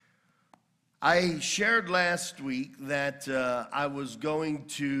I shared last week that I was going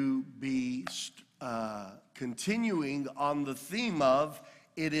to be continuing on the theme of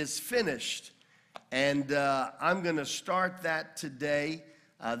 "It is finished." And I'm going to start that today.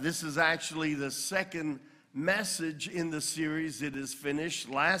 This is actually the second message in the series, "It is finished."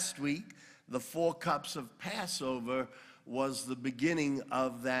 Last week, the 4 cups of Passover was the beginning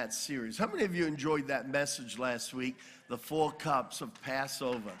of that series. How many of you enjoyed that message last week, the 4 cups of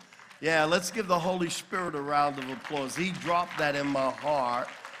Passover? Yeah, let's give the Holy Spirit a round of applause. He dropped that in my heart.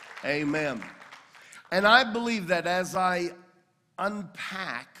 Amen. And I believe that as I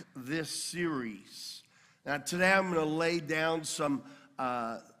unpack this series, now today I'm going to lay down some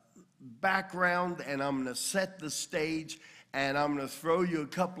background and I'm going to set the stage and I'm going to throw you a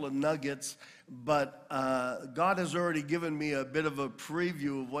couple of nuggets. But God has already given me a bit of a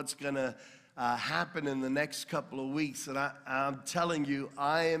preview of what's going to happen in the next couple of weeks. And I'm telling you,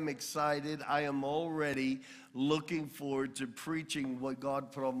 I am excited. I am already looking forward to preaching what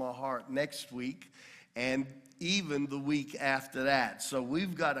God put on my heart next week and even the week after that. So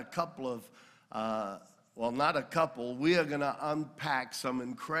we've got a couple of, well, not a couple. We are going to unpack some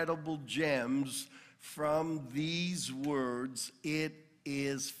incredible gems from these words, "It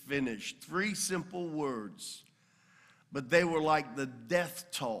is finished." 3 simple words, but they were like the death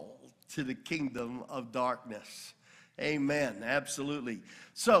toll to the kingdom of darkness. Amen. Absolutely.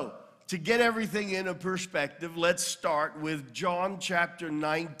 So, to get everything in a perspective, let's start with John chapter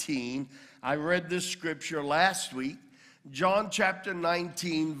 19. I read this scripture last week. John chapter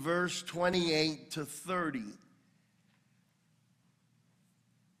 19, verse 28 to 30.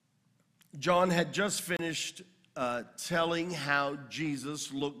 John had just finished telling how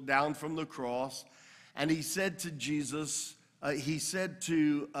Jesus looked down from the cross, and he said to Jesus, he said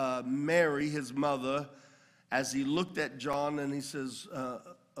to Mary, his mother, as he looked at John, and he says,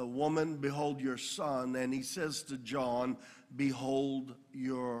 "A woman, behold your son." And he says to John, "Behold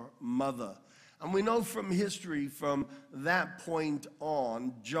your mother." And we know from history, from that point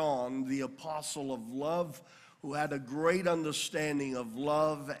on, John, the apostle of love, who had a great understanding of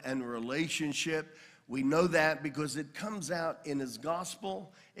love and relationship. We know that because it comes out in his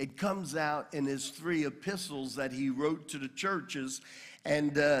gospel. It comes out in his 3 epistles that he wrote to the churches.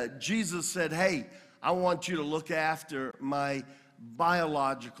 And Jesus said, "Hey, I want you to look after my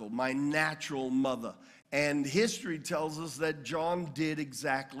biological, my natural mother." And history tells us that John did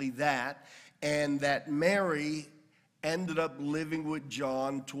exactly that, and that Mary ended up living with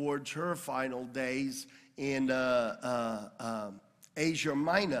John towards her final days in Asia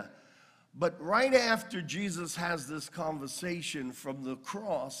Minor. But right after Jesus has this conversation from the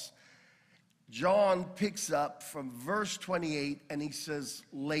cross, John picks up from verse 28 and he says,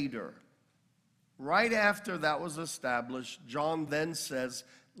 "Later." Right after that was established, John then says,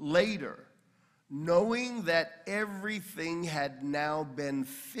 "Later, knowing that everything had now been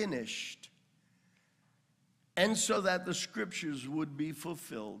finished, and so that the scriptures would be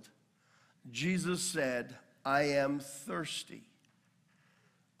fulfilled, Jesus said, 'I am thirsty.'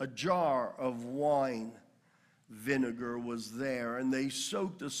 A jar of wine vinegar was there, and they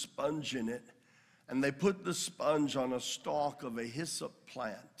soaked a sponge in it, and they put the sponge on a stalk of a hyssop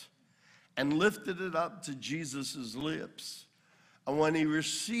plant and lifted it up to Jesus' lips. And when he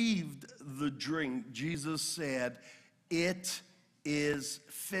received the drink, Jesus said, 'It is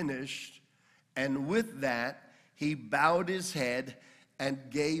finished.' And with that, he bowed his head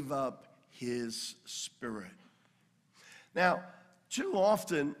and gave up his spirit." Now, too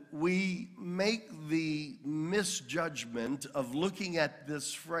often, we make the misjudgment of looking at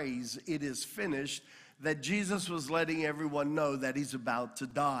this phrase, "It is finished," that Jesus was letting everyone know that he's about to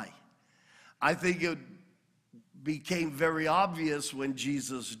die. I think it became very obvious when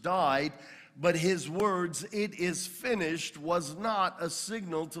Jesus died, but his words, "It is finished," was not a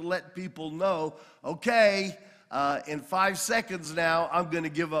signal to let people know, okay, in 5 seconds now, I'm going to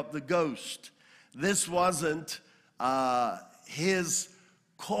give up the ghost. This wasn't his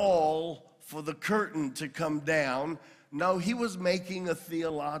call for the curtain to come down. No, he was making a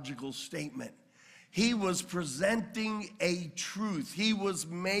theological statement. He was presenting a truth. He was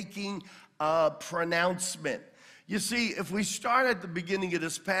making a pronouncement. You see, if we start at the beginning of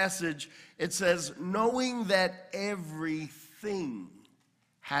this passage, it says, "Knowing that everything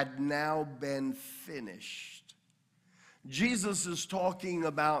had now been finished." Jesus is talking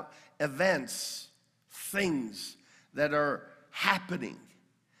about events, things that are happening.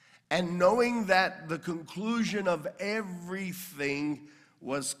 And knowing that the conclusion of everything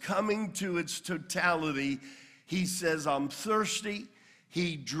was coming to its totality, he says, "I'm thirsty."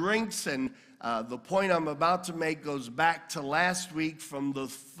 He drinks, and The point I'm about to make goes back to last week from the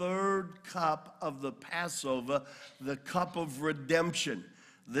third cup of the Passover, the cup of redemption.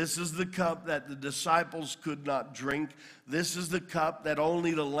 This is the cup that the disciples could not drink. This is the cup that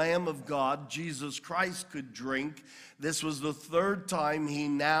only the Lamb of God, Jesus Christ, could drink. This was the third time he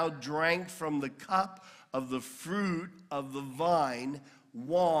now drank from the cup of the fruit of the vine,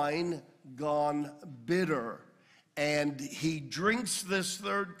 wine gone bitter. And he drinks this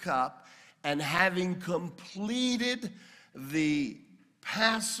third cup, and having completed the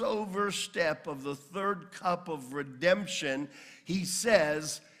Passover step of the third cup of redemption, he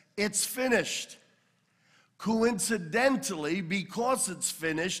says, it's finished. Coincidentally, because it's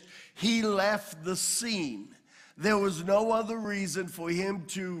finished, he left the scene. There was no other reason for him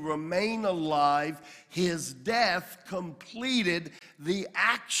to remain alive. His death completed the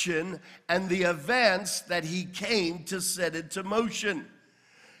action and the events that he came to set into motion.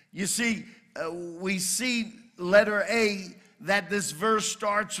 You see, we see letter A, that this verse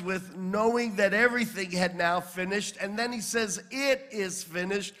starts with knowing that everything had now finished, and then he says, it is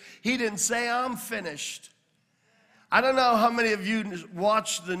finished. He didn't say, I'm finished. I don't know how many of you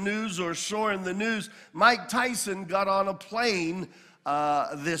watched the news or saw in the news, Mike Tyson got on a plane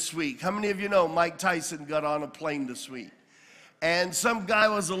this week. How many of you know Mike Tyson got on a plane this week? And some guy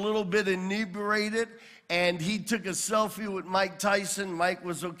was a little bit inebriated, and he took a selfie with Mike Tyson. Mike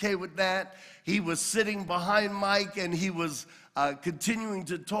was okay with that. He was sitting behind Mike, and he was continuing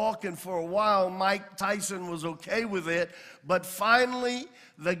to talk, and for a while, Mike Tyson was okay with it, but finally,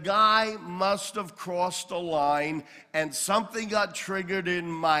 the guy must have crossed a line, and something got triggered in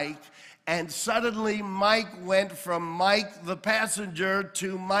Mike, and suddenly Mike went from Mike the passenger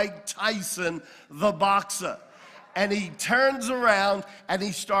to Mike Tyson the boxer. And he turns around and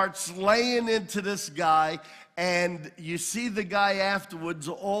he starts laying into this guy, and you see the guy afterwards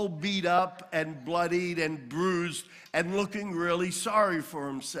all beat up and bloodied and bruised and looking really sorry for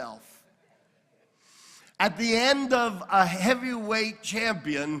himself. At the end of a heavyweight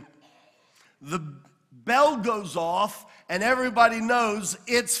champion, the bell goes off and everybody knows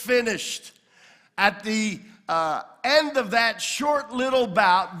it's finished. At the end of that short little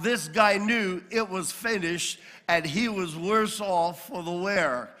bout, this guy knew it was finished, and he was worse off for the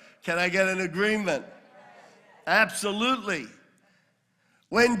wear. Can I get an agreement? Absolutely.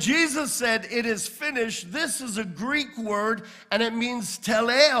 When Jesus said, it is finished, this is a Greek word, and it means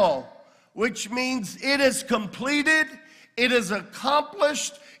teleo, which means it is completed, it is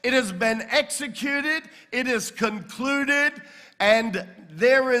accomplished, it has been executed, it is concluded, and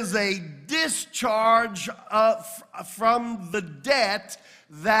there is a discharge from the debt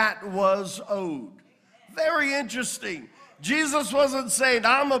that was owed. Very interesting. Jesus wasn't saying,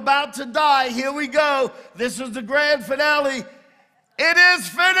 I'm about to die, here we go, this is the grand finale, it is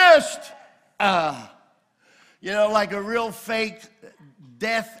finished. Like a real fake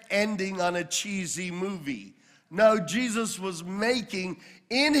death ending on a cheesy movie. No, Jesus was making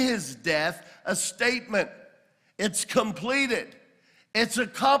in his death a statement. It's completed. It's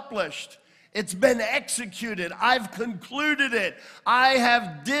accomplished. It's been executed. I've concluded it. I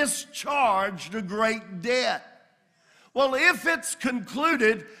have discharged a great debt. Well, if it's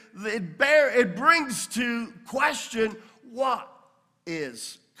concluded, it brings to question what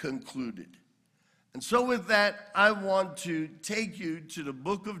is concluded. And so with that, I want to take you to the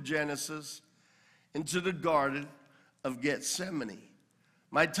book of Genesis, into the Garden of Gethsemane.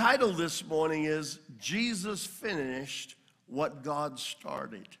 My title this morning is Jesus Finished What God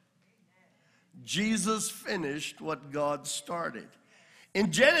Started. Jesus finished what God started.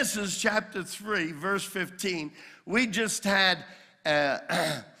 In Genesis chapter 3, verse 15, we just had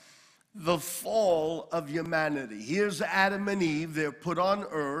the fall of humanity. Here's Adam and Eve. They're put on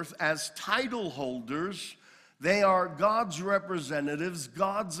earth as title holders. They are God's representatives,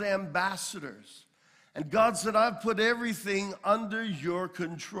 God's ambassadors. And God said, I've put everything under your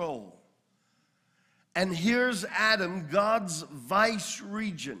control. And here's Adam, God's vice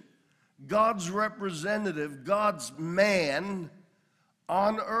regent, God's representative, God's man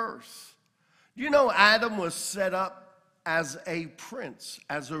on earth. You know, Adam was set up as a prince,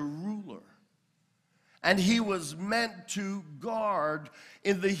 as a ruler. And he was meant to guard.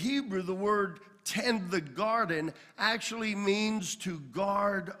 In the Hebrew, the word tend the garden actually means to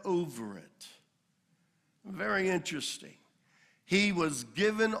guard over it. Very interesting. He was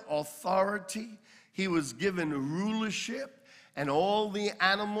given authority. He was given rulership. And all the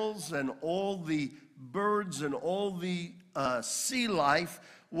animals and all the birds and all the sea life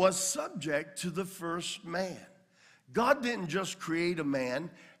was subject to the first man. God didn't just create a man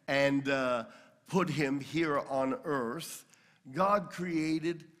and put him here on earth. God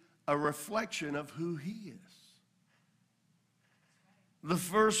created a reflection of who he is. The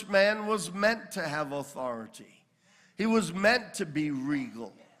first man was meant to have authority. He was meant to be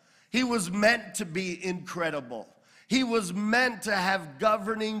regal. He was meant to be incredible. He was meant to have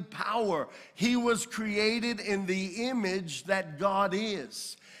governing power. He was created in the image that God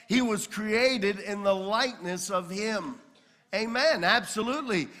is. He was created in the likeness of him. Amen,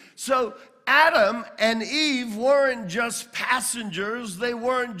 absolutely. So Adam and Eve weren't just passengers. They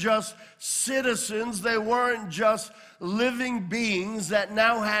weren't just citizens. They weren't just living beings that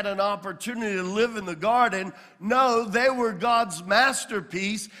now had an opportunity to live in the garden. No, they were God's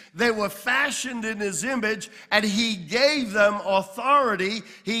masterpiece. They were fashioned in his image, and he gave them authority.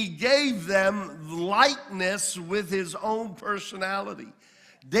 He gave them likeness with his own personality.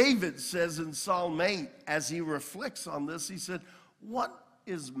 David says in Psalm 8, as he reflects on this, he said, "What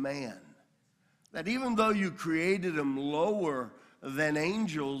is man? That even though you created him lower than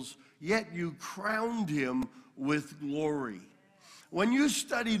angels, yet you crowned him with glory." When you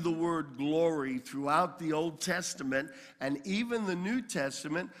study the word glory throughout the Old Testament and even the New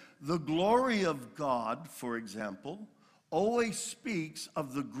Testament, the glory of God, for example, always speaks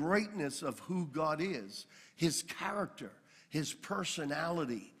of the greatness of who God is, his character, his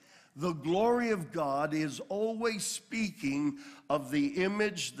personality. The glory of God is always speaking of the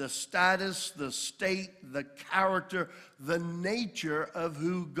image, the status, the state, the character, the nature of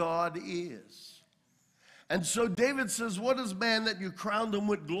who God is. And so David says, what is man that you crowned him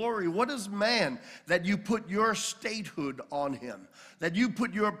with glory? What is man that you put your statehood on him? That you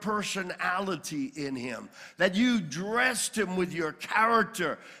put your personality in him? That you dressed him with your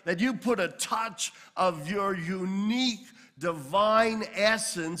character? That you put a touch of your unique divine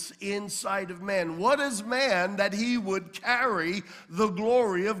essence inside of man? What is man that he would carry the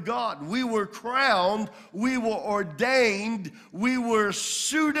glory of God? We were crowned, we were ordained, we were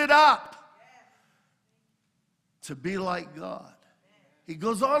suited up to be like God. He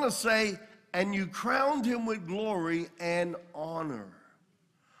goes on to say, and you crowned him with glory and honor.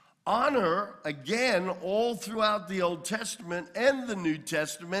 Honor, again, all throughout the Old Testament and the New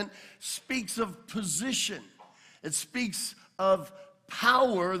Testament, speaks of position. It speaks of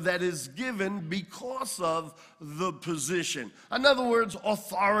power that is given because of the position. In other words,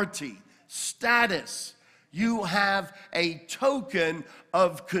 authority, status. You have a token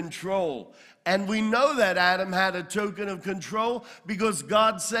of control. And we know that Adam had a token of control because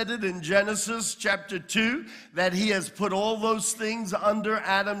God said it in Genesis chapter 2, that he has put all those things under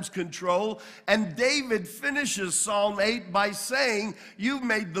Adam's control. And David finishes Psalm 8 by saying, you've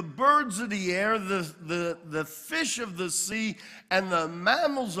made the birds of the air, the fish of the sea, and the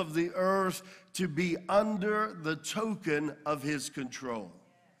mammals of the earth to be under the token of his control.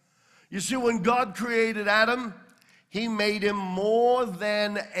 You see, when God created Adam, he made him more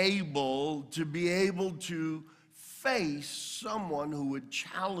than able to be able to face someone who would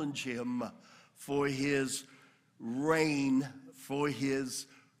challenge him for his reign, for his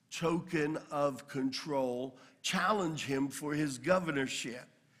token of control, challenge him for his governorship.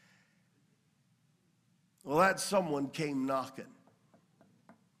 Well, that someone came knocking.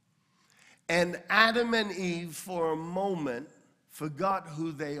 And Adam and Eve, for a moment, forgot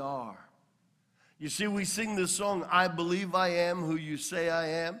who they are. You see, we sing this song, I believe I am who you say I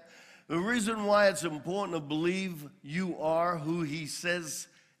am. The reason why it's important to believe you are who he says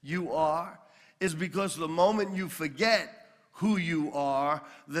you are is because the moment you forget who you are,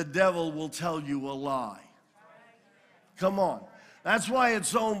 the devil will tell you a lie. Come on. That's why it's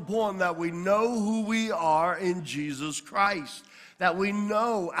so important that we know who we are in Jesus Christ, that we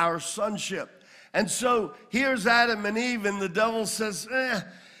know our sonship. And so here's Adam and Eve, and the devil says,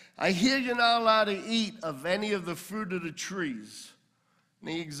 I hear you're not allowed to eat of any of the fruit of the trees. And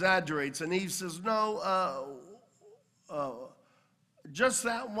he exaggerates. And Eve says, no, just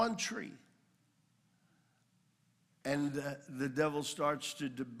that one tree. And the devil starts to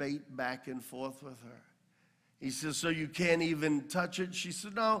debate back and forth with her. He says, so you can't even touch it? She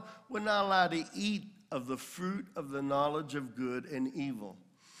said, no, we're not allowed to eat of the fruit of the knowledge of good and evil.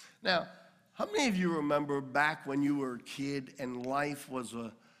 Now, how many of you remember back when you were a kid and life was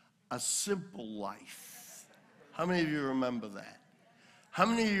a simple life? How many of you remember that? How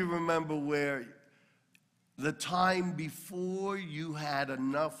many of you remember where the time before you had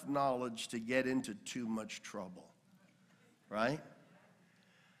enough knowledge to get into too much trouble, right?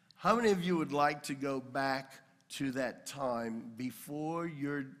 How many of you would like to go back to that time before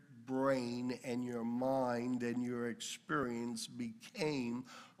your brain and your mind and your experience became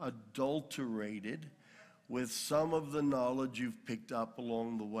adulterated with some of the knowledge you've picked up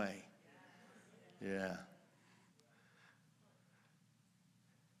along the way? Yeah.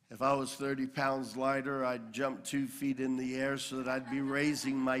 If I was 30 pounds lighter, I'd jump 2 feet in the air so that I'd be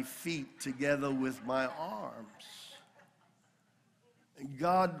raising my feet together with my arms.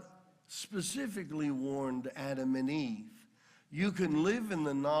 God specifically warned Adam and Eve, you can live in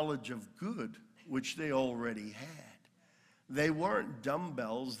the knowledge of good, which they already had. They weren't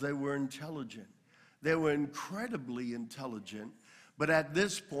dumbbells, they were intelligent. They were incredibly intelligent, but at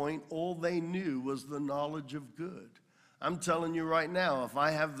this point, all they knew was the knowledge of good. I'm telling you right now, if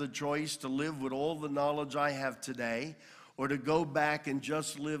I have the choice to live with all the knowledge I have today, or to go back and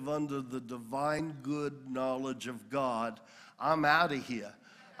just live under the divine good knowledge of God, I'm out of here.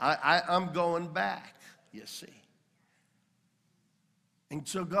 I'm going back, you see. And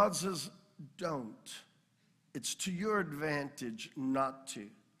so God says, don't. It's to your advantage not to.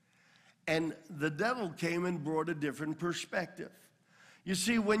 And the devil came and brought a different perspective. You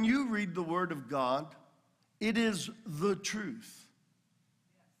see, when you read the Word of God, it is the truth.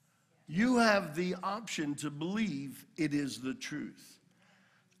 You have the option to believe it is the truth.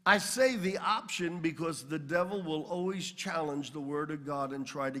 I say the option because the devil will always challenge the Word of God and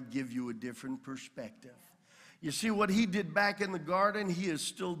try to give you a different perspective. You see, what he did back in the garden, he is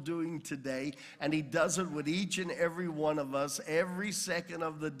still doing today, and he does it with each and every one of us every second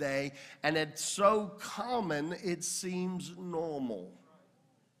of the day, and it's so common it seems normal.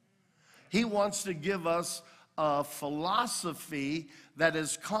 He wants to give us a philosophy that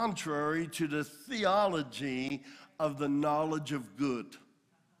is contrary to the theology of the knowledge of good.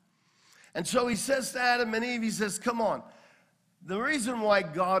 And so he says to Adam and Eve, he says, come on. The reason why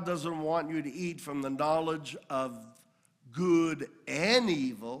God doesn't want you to eat from the knowledge of good and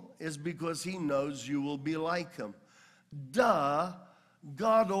evil is because he knows you will be like him. Duh,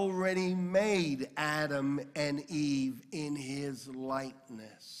 God already made Adam and Eve in his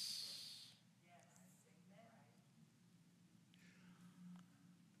likeness.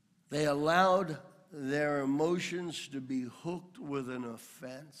 They allowed their emotions to be hooked with an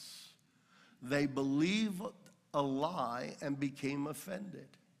offense. They believed a lie and became offended.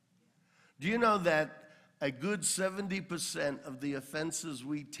 Do you know that a good 70% of the offenses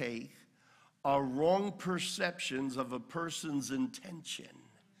we take are wrong perceptions of a person's intention?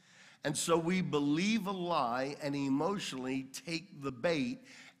 And so we believe a lie and emotionally take the bait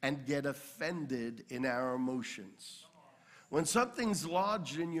and get offended in our emotions. When something's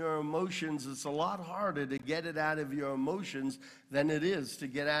lodged in your emotions, it's a lot harder to get it out of your emotions than it is to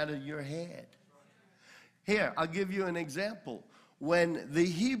get out of your head. Here, I'll give you an example. When the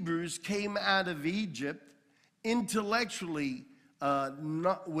Hebrews came out of Egypt, intellectually,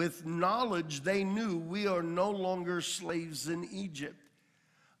 with knowledge, they knew we are no longer slaves in Egypt.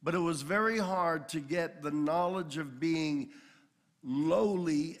 But it was very hard to get the knowledge of being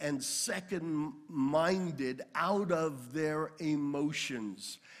lowly and second-minded out of their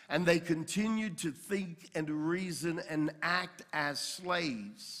emotions. And they continued to think and reason and act as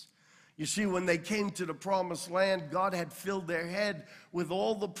slaves. You see, when they came to the promised land, God had filled their head with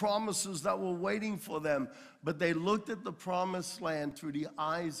all the promises that were waiting for them. But they looked at the promised land through the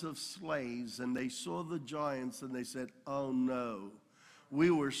eyes of slaves, and they saw the giants, and they said, oh no. We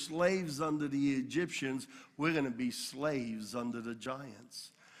were slaves under the Egyptians. We're going to be slaves under the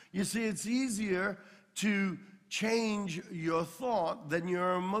giants. You see, it's easier to change your thought than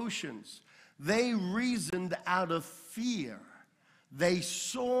your emotions. They reasoned out of fear. They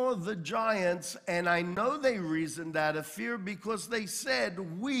saw the giants, and I know they reasoned out of fear because they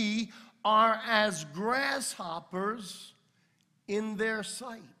said, we are as grasshoppers in their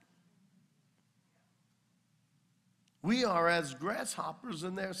sight. We are as grasshoppers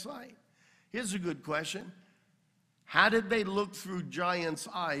in their sight. Here's a good question. How did they look through giants'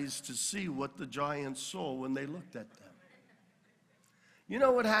 eyes to see what the giants saw when they looked at them? You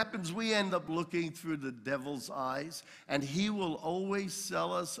know what happens? We end up looking through the devil's eyes, and he will always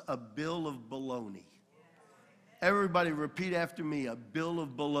sell us a bill of baloney. Everybody repeat after me, a bill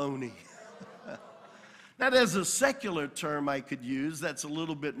of baloney. Now, there's a secular term I could use that's a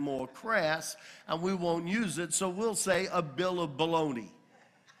little bit more crass, and we won't use it, so we'll say a bill of baloney.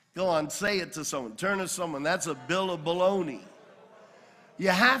 Go on, say it to someone. Turn to someone. That's a bill of baloney. You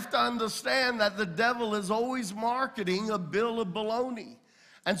have to understand that the devil is always marketing a bill of baloney.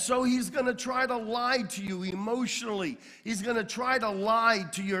 And so he's going to try to lie to you emotionally. He's going to try to lie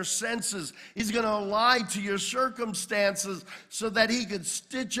to your senses. He's going to lie to your circumstances so that he could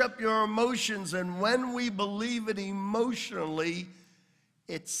stitch up your emotions. And when we believe it emotionally,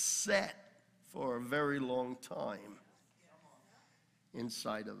 it's set for a very long time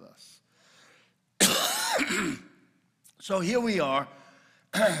inside of us. So here we are.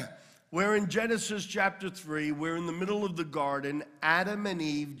 We're in Genesis chapter 3. We're in the middle of the garden. Adam and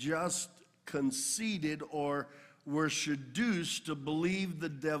Eve just conceded or were seduced to believe the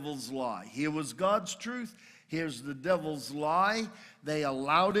devil's lie. Here was God's truth. Here's the devil's lie. They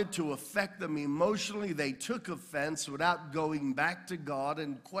allowed it to affect them emotionally. They took offense without going back to God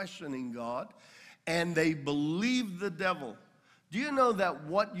and questioning God. And they believed the devil. Do you know that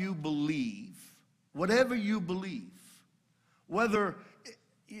what you believe, whatever you believe, whatever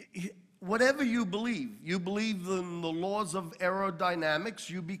you believe in the laws of aerodynamics,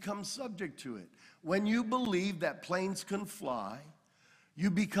 you become subject to it. When you believe that planes can fly, you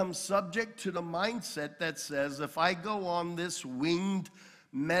become subject to the mindset that says, if I go on this winged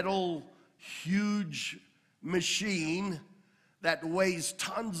metal huge machine that weighs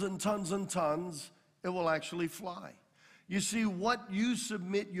tons and tons and tons, it will actually fly. You see, what you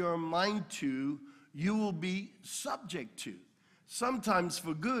submit your mind to, you will be subject to. Sometimes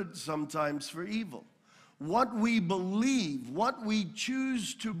for good, sometimes for evil. What we believe, what we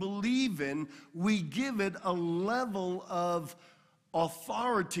choose to believe in, we give it a level of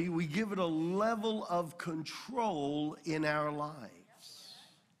authority, we give it a level of control in our lives.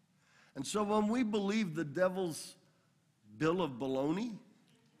 And so when we believe the devil's bill of baloney,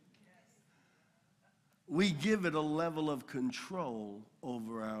 we give it a level of control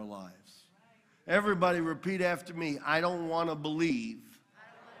over our lives. Everybody repeat after me. I don't want to believe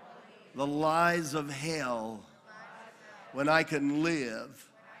the lies of hell when I can live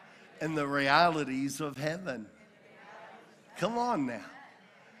in the realities of heaven. Come on now.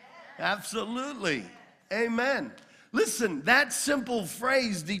 Absolutely. Amen. Listen, that simple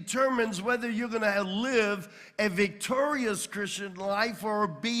phrase determines whether you're going to live a victorious Christian life or a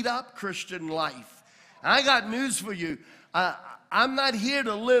beat-up Christian life. I got news for you. I'm not here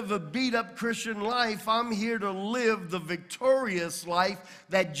to live a beat-up Christian life. I'm here to live the victorious life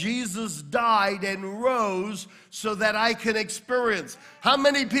that Jesus died and rose so that I can experience. How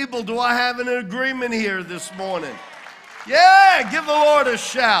many people do I have in agreement here this morning? Yeah, give the Lord a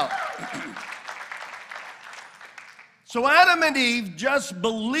shout. So Adam and Eve just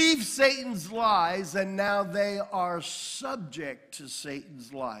believed Satan's lies, and now they are subject to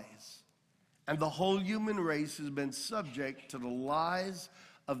Satan's lies. And the whole human race has been subject to the lies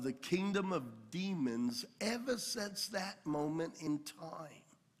of the kingdom of demons ever since that moment in time.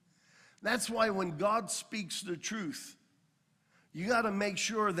 That's why when God speaks the truth, you got to make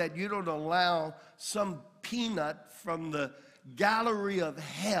sure that you don't allow some peanut from the gallery of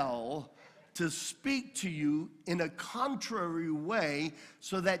hell to speak to you in a contrary way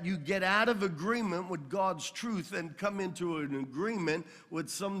so that you get out of agreement with God's truth and come into an agreement with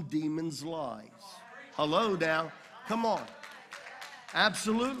some demon's lies. Hello now. Come on.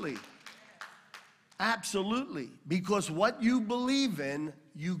 Absolutely. Absolutely. Because what you believe in,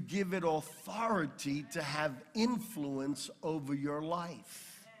 you give it authority to have influence over your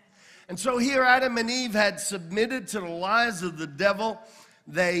life. And so here Adam and Eve had submitted to the lies of the devil.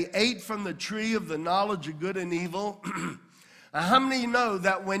 They ate from the tree of the knowledge of good and evil. How many know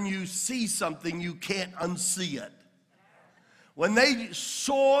that when you see something, you can't unsee it? When they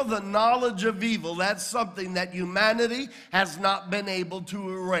saw the knowledge of evil, that's something that humanity has not been able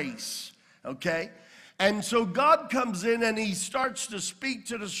to erase, okay? And so God comes in and he starts to speak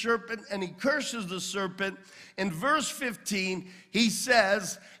to the serpent and he curses the serpent. In verse 15, he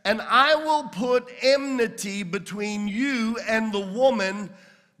says, and I will put enmity between you and the woman,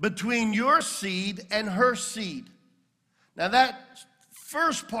 between your seed and her seed. Now that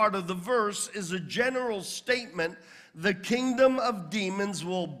first part of the verse is a general statement. The kingdom of demons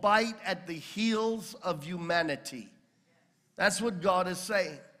will bite at the heels of humanity. That's what God is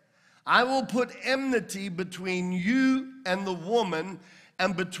saying. I will put enmity between you and the woman,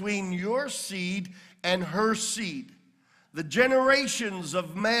 and between your seed and her seed. The generations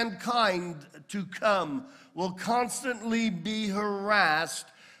of mankind to come will constantly be harassed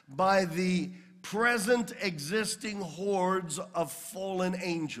by the present existing hordes of fallen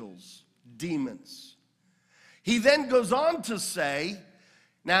angels, demons. He then goes on to say,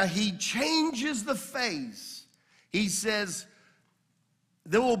 now he changes the phase. He says,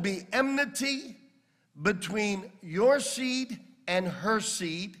 there will be enmity between your seed and her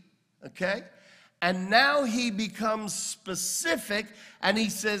seed, okay? And now he becomes specific and he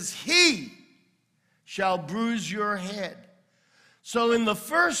says, he shall bruise your head. So in the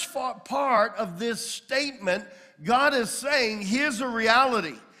first part of this statement, God is saying, here's a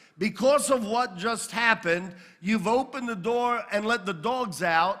reality. Because of what just happened, you've opened the door and let the dogs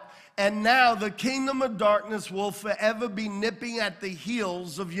out, and now the kingdom of darkness will forever be nipping at the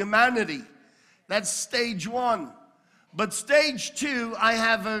heels of humanity. That's stage one. But stage two, I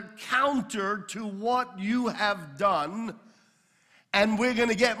have a counter to what you have done. And we're going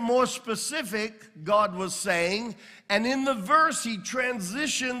to get more specific, God was saying. And in the verse, he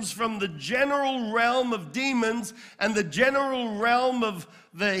transitions from the general realm of demons and the general realm of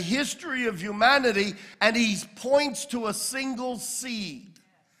the history of humanity, and he points to a single seed.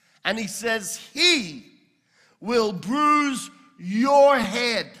 And he says, he will bruise your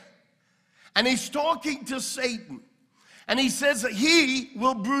head. And he's talking to Satan. And he says that he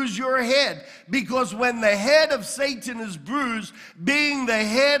will bruise your head, because when the head of Satan is bruised, being the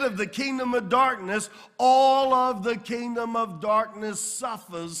head of the kingdom of darkness, all of the kingdom of darkness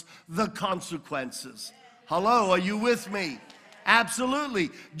suffers the consequences. Hello, are you with me? Absolutely.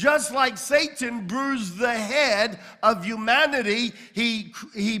 Just like Satan bruised the head of humanity,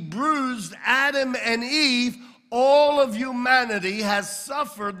 he bruised Adam and Eve. All of humanity has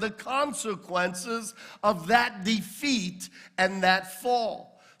suffered the consequences of that defeat and that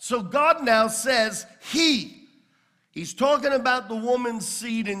fall. So God now says he's talking about the woman's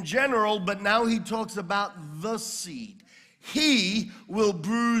seed in general, but now he talks about the seed. He will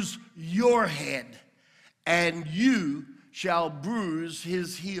bruise your head, and you shall bruise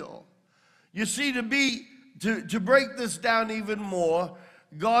his heel. You see, to break this down even more,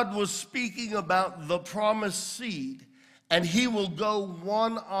 God was speaking about the promised seed, and he will go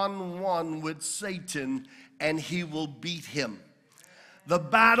one-on-one with Satan, and he will beat him. The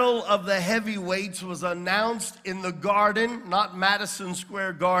battle of the heavyweights was announced in the garden, not Madison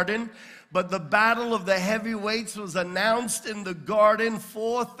Square Garden, but the battle of the heavyweights was announced in the garden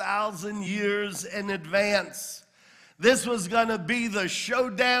 4,000 years in advance. This was going to be the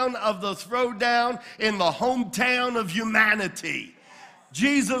showdown of the throwdown in the hometown of humanity.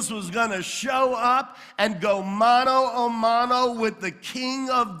 Jesus was going to show up and go mano a mano with the king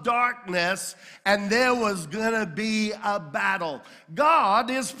of darkness, and there was going to be a battle. God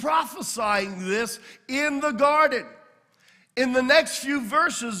is prophesying this in the garden. In the next few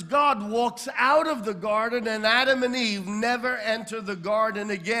verses, God walks out of the garden, and Adam and Eve never enter the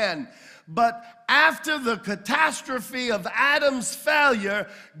garden again. But after the catastrophe of Adam's failure,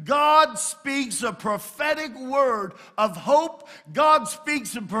 God speaks a prophetic word of hope. God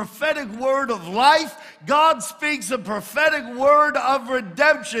speaks a prophetic word of life. God speaks a prophetic word of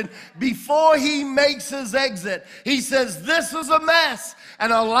redemption before he makes his exit. He says, this is a mess,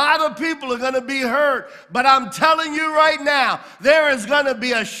 and a lot of people are going to be hurt. But I'm telling you right now, there is going to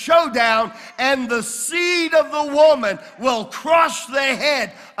be a showdown, and the seed of the woman will crush the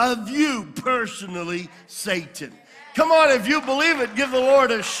head of you personally, Satan. Come on, if you believe it, give the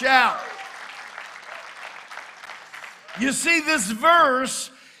Lord a shout. You see, this verse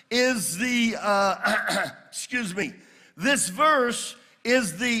is the, this verse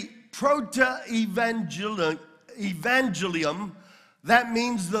is the proto-evangelium. That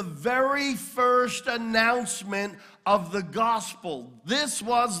means the very first announcement of the gospel. This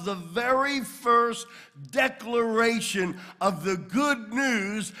was the very first declaration of the good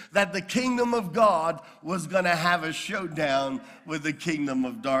news that the kingdom of God was going to have a showdown with the kingdom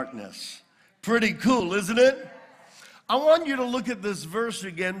of darkness. Pretty cool, isn't it? I want you to look at this verse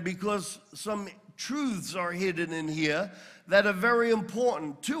again, because some truths are hidden in here that are very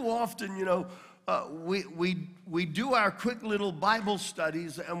important. Too often, we do our quick little Bible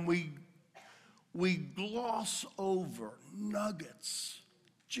studies, and we gloss over nuggets,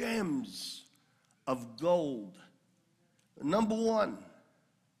 gems of gold. Number one,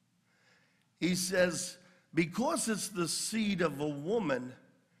 he says, because it's the seed of a woman,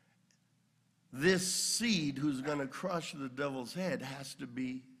 this seed who's going to crush the devil's head has to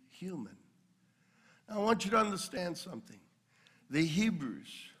be human. Now, I want you to understand something. The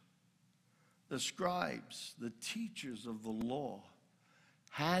Hebrews, the scribes, the teachers of the law,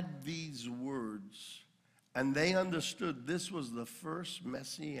 had these words, and they understood this was the first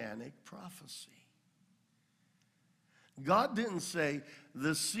messianic prophecy. God didn't say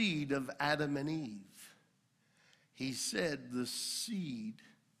the seed of Adam and Eve. He said the seed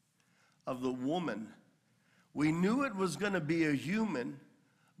of the woman. We knew it was going to be a human,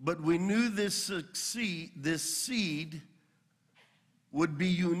 but we knew this seed would be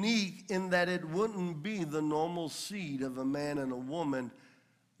unique in that it wouldn't be the normal seed of a man and a woman.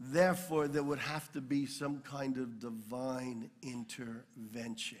 Therefore, there would have to be some kind of divine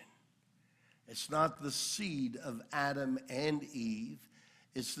intervention. It's not the seed of Adam and Eve.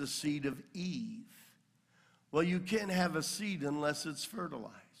 It's the seed of Eve. Well, you can't have a seed unless it's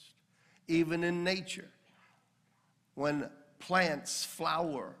fertilized. Even in nature, when plants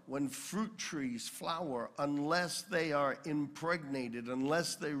flower, when fruit trees flower, unless they are impregnated,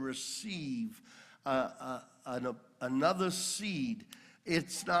 unless they receive another seed,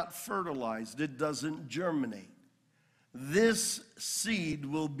 it's not fertilized, it doesn't germinate. This seed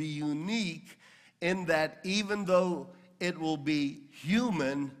will be unique in that even though it will be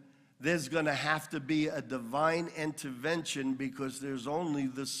human, there's going to have to be a divine intervention because there's only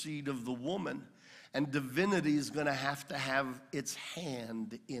the seed of the woman. And divinity is going to have its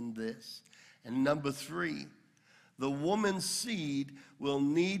hand in this. And number 3, the woman's seed will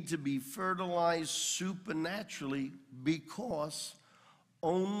need to be fertilized supernaturally because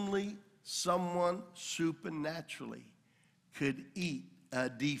only someone supernaturally could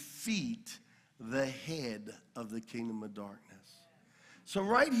defeat the head of the kingdom of darkness. So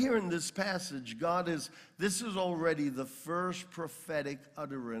right here in this passage, this is already the first prophetic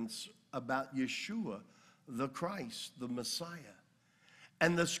utterance about Yeshua, the Christ, the Messiah.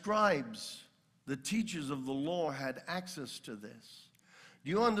 And the scribes, the teachers of the law, had access to this.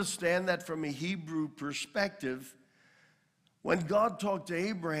 Do you understand that from a Hebrew perspective, when God talked to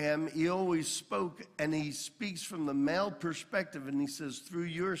Abraham, he always spoke, and he speaks from the male perspective, and he says, through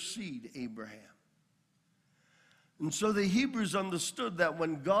your seed, Abraham. And so the Hebrews understood that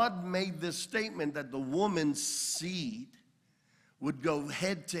when God made this statement that the woman's seed would go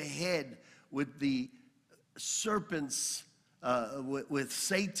head to head with the serpents, with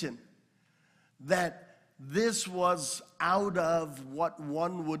Satan, that this was out of what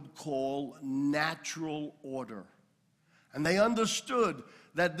one would call natural order. And they understood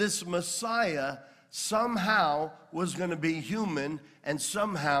that this Messiah somehow was going to be human and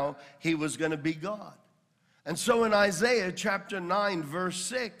somehow he was going to be God. And so in Isaiah chapter 9, verse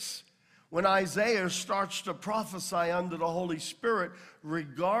 6, when Isaiah starts to prophesy under the Holy Spirit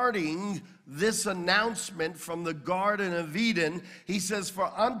regarding this announcement from the Garden of Eden, he says,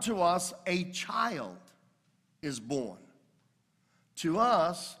 for unto us a child is born. To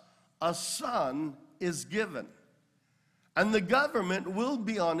us a son is given. And the government will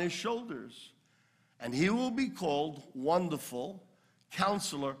be on his shoulders. And he will be called Wonderful,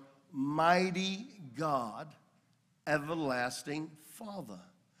 Counselor, Mighty God, Everlasting Father.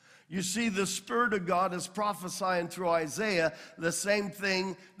 You see, the Spirit of God is prophesying through Isaiah the same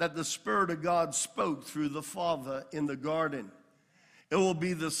thing that the Spirit of God spoke through the Father in the garden. It will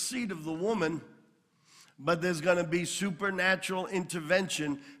be the seed of the woman, but there's going to be supernatural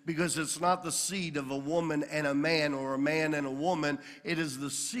intervention because it's not the seed of a woman and a man or a man and a woman. It is the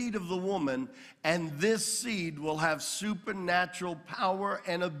seed of the woman, and this seed will have supernatural power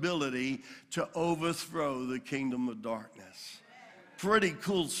and ability to overthrow the kingdom of darkness. Pretty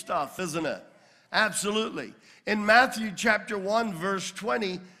cool stuff, isn't it? Absolutely. In Matthew chapter 1, verse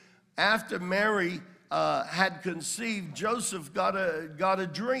 20, after Mary had conceived, Joseph got a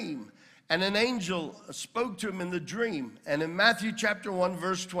dream. And an angel spoke to him in the dream. And in Matthew chapter 1,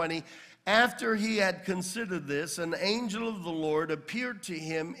 verse 20, after he had considered this, an angel of the Lord appeared to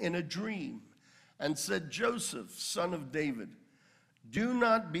him in a dream and said, Joseph, son of David, do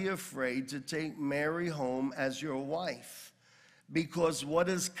not be afraid to take Mary home as your wife, because what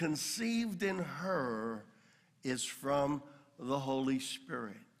is conceived in her is from the Holy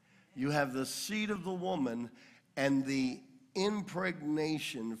Spirit. You have the seed of the woman and the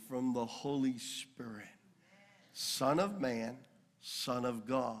impregnation from the Holy Spirit. Son of man, Son of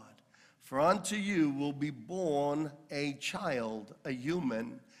God. For unto you will be born a child, a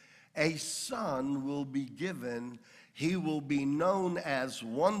human, a son will be given. He will be known as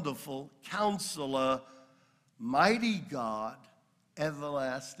Wonderful, Counselor, Mighty God,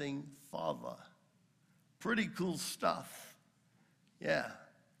 Everlasting Father. Pretty cool stuff. Yeah,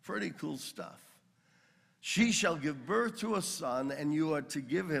 pretty cool stuff. She shall give birth to a son, and you are to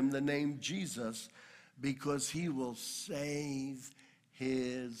give him the name Jesus, because he will save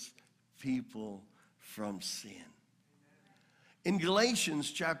his people from sin. In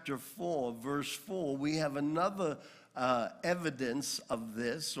Galatians chapter 4, verse 4, we have another evidence of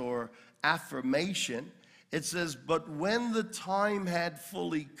this, or affirmation. It says, but when the time had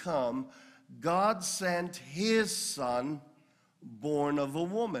fully come, God sent his son, born of a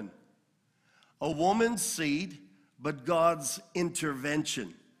woman. A woman's seed, but God's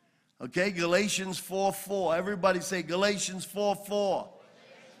intervention. Okay, Galatians 4:4. Everybody say Galatians 4:4.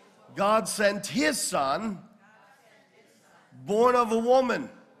 God sent his son, born of a woman.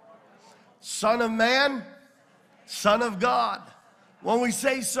 Son of man, son of God. When we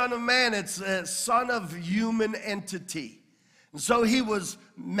say son of man, it's a son of human entity. And so he was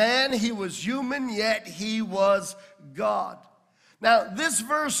man, he was human, yet he was God. Now, this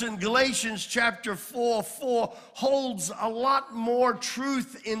verse in Galatians chapter 4:4 holds a lot more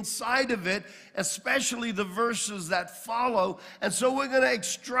truth inside of it, especially the verses that follow. And so we're going to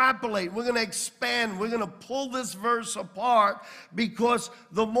extrapolate, we're going to expand, we're going to pull this verse apart, because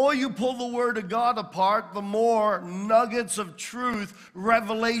the more you pull the Word of God apart, the more nuggets of truth,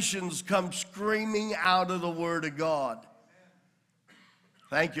 revelations come screaming out of the Word of God.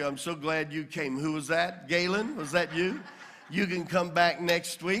 Thank you. I'm so glad you came. Who was that? Galen? Was that you? You can come back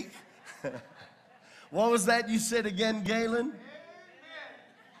next week. What was that you said again, Galen?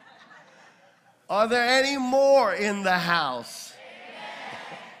 Are there any more in the house?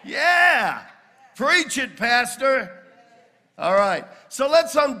 Yeah. Preach it, Pastor. All right. So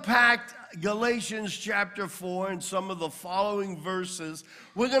let's unpack Galatians chapter 4 and some of the following verses.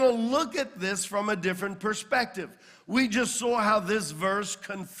 We're going to look at this from a different perspective. We just saw how this verse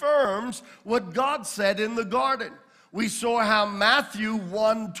confirms what God said in the garden. We saw how Matthew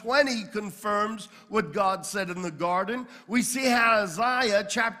 1:20 confirms what God said in the garden. We see how Isaiah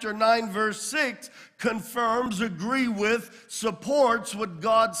chapter 9 verse 6 confirms, agree with, supports what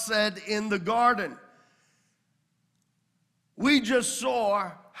God said in the garden. We just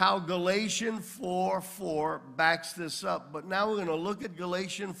saw how Galatians 4:4 backs this up. But now we're going to look at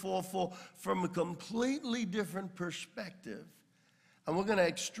Galatians 4:4 from a completely different perspective. And we're going to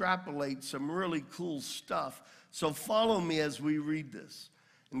extrapolate some really cool stuff. So follow me as we read this.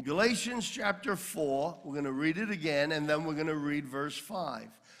 In Galatians chapter 4, we're going to read it again, and then we're going to read verse 5.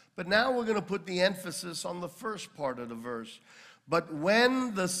 But now we're going to put the emphasis on the first part of the verse. But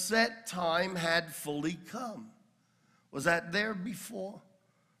when the set time had fully come. Was that there before?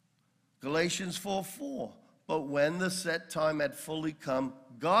 Galatians 4:4. But when the set time had fully come,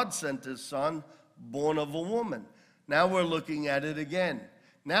 God sent his Son, born of a woman. Now we're looking at it again.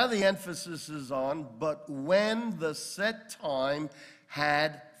 Now the emphasis is on, but when the set time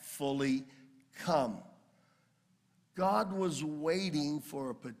had fully come. God was waiting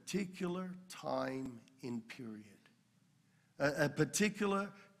for a particular time in period. A particular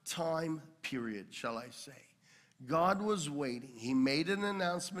time period, shall I say. God was waiting. He made an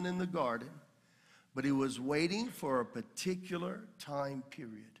announcement in the garden, but he was waiting for a particular time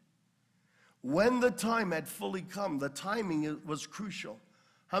period. When the time had fully come, the timing was crucial.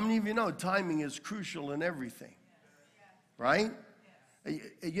 How many of you know timing is crucial in everything? Right?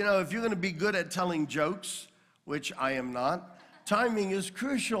 You know, if you're going to be good at telling jokes, which I am not, timing is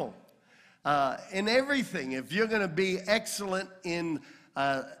crucial in everything. If you're going to be excellent in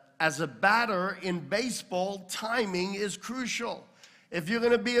as a batter in baseball, timing is crucial. If you're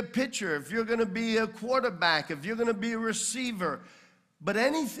going to be a pitcher, if you're going to be a quarterback, if you're going to be a receiver, but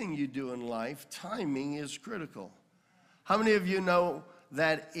anything you do in life, timing is critical. How many of you know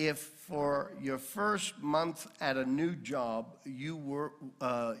that if for your first month at a new job,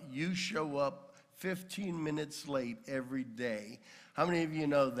 you show up 15 minutes late every day, how many of you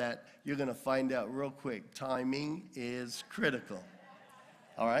know that you're going to find out real quick, timing is critical?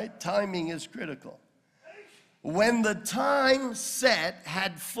 All right, timing is critical. When the time set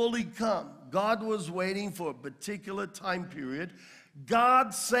had fully come, God was waiting for a particular time period.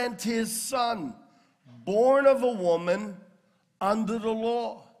 God sent his Son, born of a woman, under the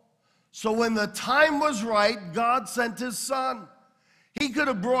law. So when the time was right, God sent his Son. He could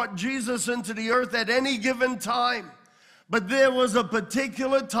have brought Jesus into the earth at any given time, but there was a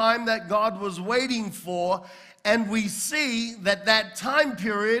particular time that God was waiting for, and we see that that time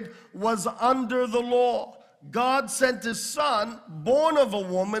period was under the law. God sent his Son, born of a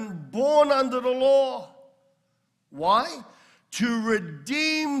woman, born under the law. Why? To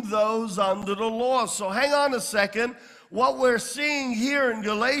redeem those under the law. So hang on a second. What we're seeing here in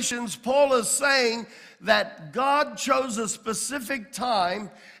Galatians, Paul is saying that God chose a specific time,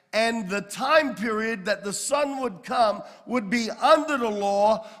 and the time period that the Son would come would be under the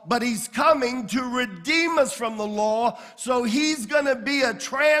law, but he's coming to redeem us from the law. So he's going to be a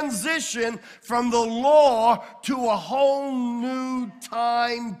transition from the law to a whole new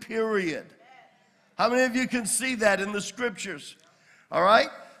time period. How many of you can see that in the scriptures? All right?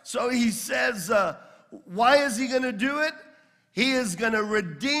 So he says, why is he going to do it? He is going to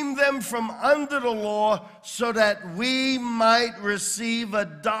redeem them from under the law so that we might receive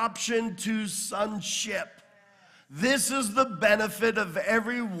adoption to sonship. This is the benefit of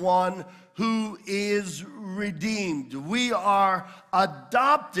everyone who is redeemed. We are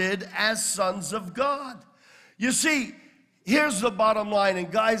adopted as sons of God. You see, here's the bottom line. And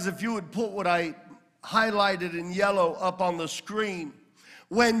guys, if you would put what I highlighted in yellow up on the screen.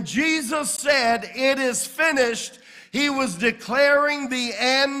 When Jesus said, "It is finished," He was declaring the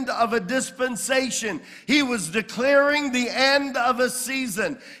end of a dispensation. He was declaring the end of a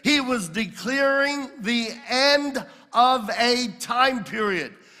season. He was declaring the end of a time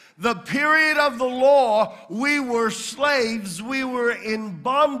period. The period of the law, we were slaves. We were in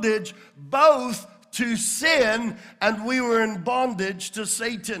bondage both to sin and we were in bondage to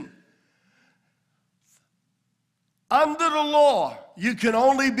Satan. Under the law, you can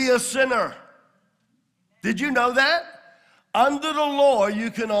only be a sinner. Did you know that? Under the law,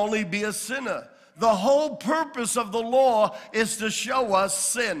 you can only be a sinner. The whole purpose of the law is to show us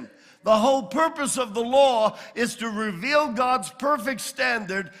sin. The whole purpose of the law is to reveal God's perfect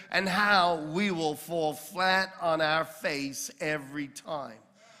standard and how we will fall flat on our face every time.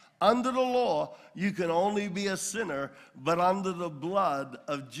 Under the law, you can only be a sinner, but under the blood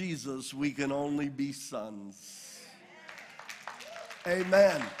of Jesus, we can only be sons.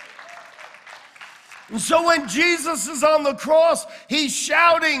 Amen. And so when Jesus is on the cross, he's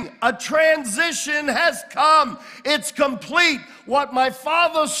shouting, a transition has come. It's complete. What my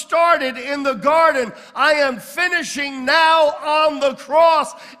Father started in the garden, I am finishing now on the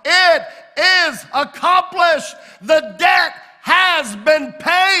cross. It is accomplished. The debt has been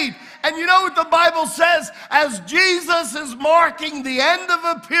paid. And you know what the Bible says? As Jesus is marking the end of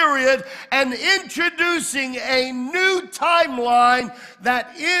a period and introducing a new timeline,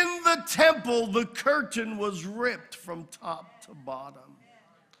 that in the temple the curtain was ripped from top to bottom.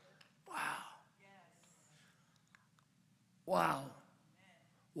 Wow. Wow.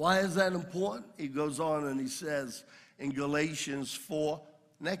 Why is that important? He goes on and he says in Galatians 4,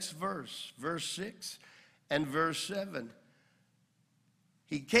 next verse 6 and verse 7.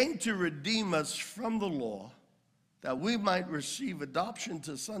 He came to redeem us from the law, that we might receive adoption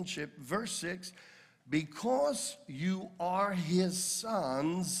to sonship. Verse 6, because you are his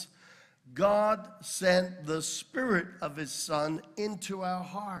sons, God sent the Spirit of his Son into our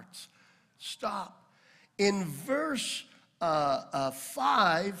hearts. Stop. In verse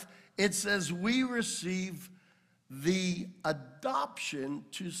 5, it says we receive the adoption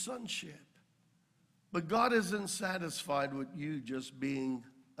to sonship. But God isn't satisfied with you just being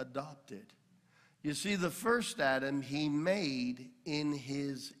adopted. You see, the first Adam, he made in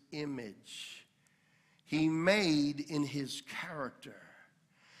his image. He made in his character.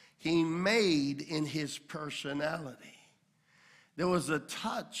 He made in his personality. There was a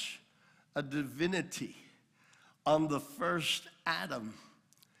touch, a divinity on the first Adam.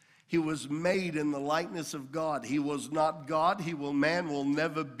 He was made in the likeness of God. He was not God. Man will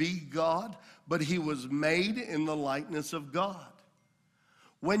never be God, but he was made in the likeness of God.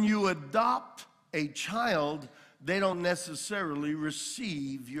 When you adopt a child, they don't necessarily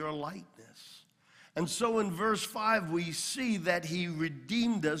receive your likeness. And so in verse 5, we see that he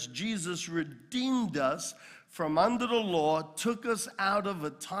redeemed us. Jesus redeemed us from under the law, took us out of a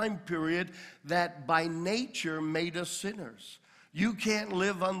time period that by nature made us sinners. You can't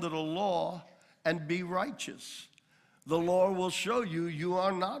live under the law and be righteous. The law will show you you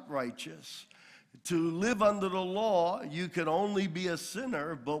are not righteous. To live under the law, you can only be a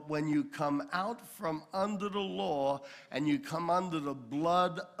sinner, but when you come out from under the law and you come under the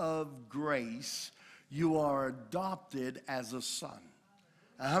blood of grace, you are adopted as a son.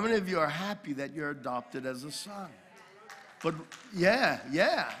 Now, how many of you are happy that you're adopted as a son? But yeah,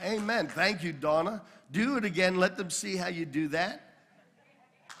 amen. Thank you, Donna. Do it again. Let them see how you do that.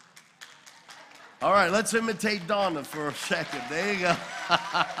 All right, let's imitate Donna for a second. There you go.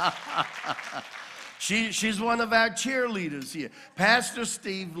 She's one of our cheerleaders here. Pastor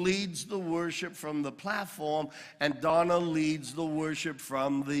Steve leads the worship from the platform, and Donna leads the worship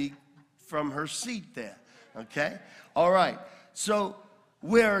from her seat there. Okay? All right. So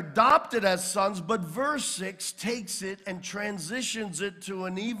we're adopted as sons, but verse 6 takes it and transitions it to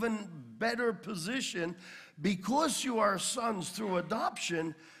an even better position. Because you are sons through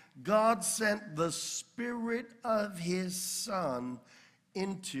adoption, God sent the Spirit of his Son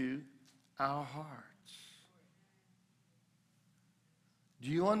into our hearts. Do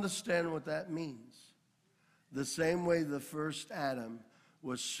you understand what that means? The same way the first Adam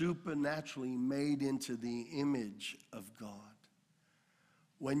was supernaturally made into the image of God.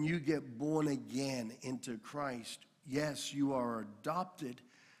 When you get born again into Christ, yes, you are adopted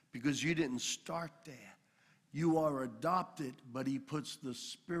because you didn't start there. You are adopted, but he puts the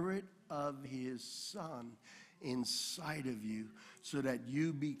Spirit of his Son inside of you so that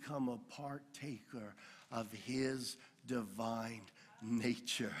you become a partaker of his divine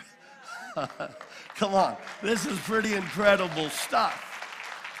nature. Come on, this is pretty incredible stuff.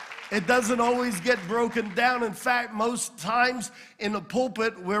 It doesn't always get broken down. In fact, most times in the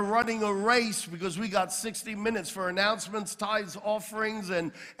pulpit, we're running a race because we got 60 minutes for announcements, tithes, offerings,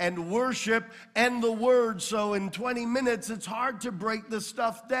 and worship, and the word. So in 20 minutes, it's hard to break this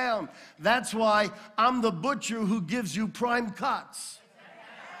stuff down. That's why I'm the butcher who gives you prime cuts.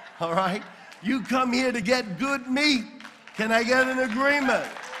 All right? You come here to get good meat. Can I get an agreement?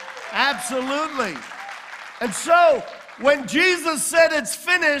 Absolutely. And so, when Jesus said it's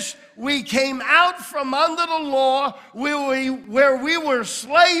finished, we came out from under the law where we were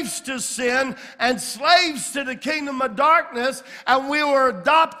slaves to sin and slaves to the kingdom of darkness, and we were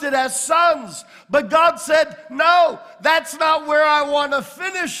adopted as sons. But God said, no, that's not where I want to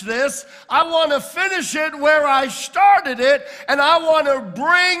finish this. I want to finish it where I started it, and I want to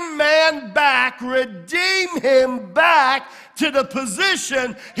bring man back, redeem him back to the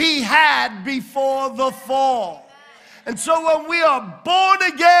position he had before the fall. And so when we are born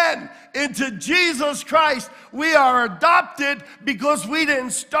again into Jesus Christ, we are adopted because we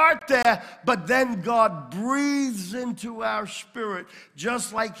didn't start there, but then God breathes into our spirit,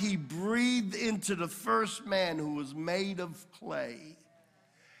 just like he breathed into the first man who was made of clay.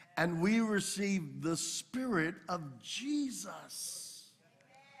 And we receive the Spirit of Jesus.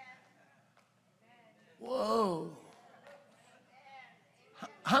 Whoa.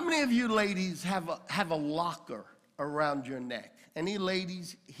 How many of you ladies have a locker around your neck? Any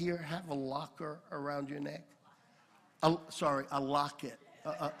ladies here have a locker around your neck? Sorry, a locket.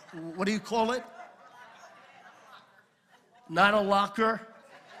 What do you call it? Not a locker?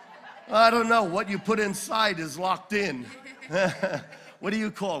 I don't know. What you put inside is locked in. What do you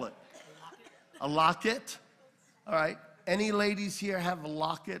call it? A locket? All right. Any ladies here have a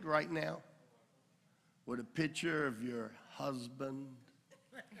locket right now? With a picture of your husband?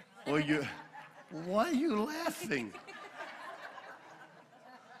 Or your... Why are you laughing?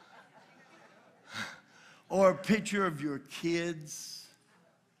 Or a picture of your kids?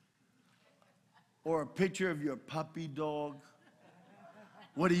 Or a picture of your puppy dog?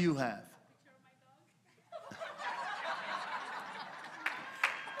 What do you have?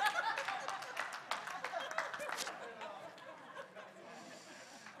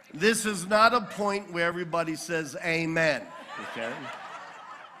 This is not a point where everybody says amen, okay?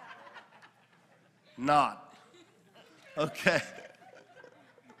 Not. Okay.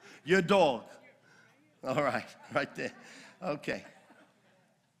 Your dog. All right, right there. Okay.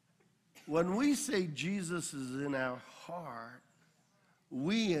 When we say Jesus is in our heart,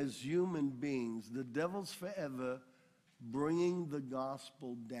 we as human beings, the devil's forever bringing the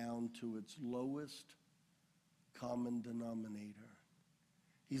gospel down to its lowest common denominator.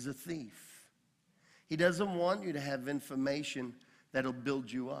 He's a thief. He doesn't want you to have information that'll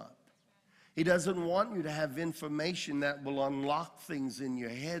build you up. He doesn't want you to have information that will unlock things in your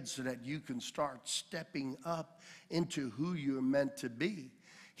head so that you can start stepping up into who you're meant to be.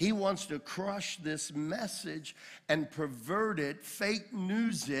 He wants to crush this message and pervert it, fake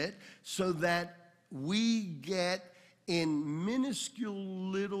news it, so that we get in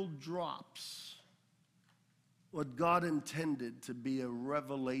minuscule little drops what God intended to be a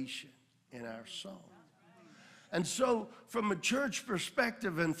revelation in our soul. And so, from a church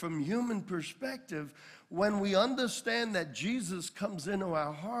perspective and from human perspective, when we understand that Jesus comes into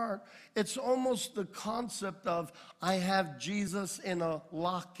our heart, it's almost the concept of, I have Jesus in a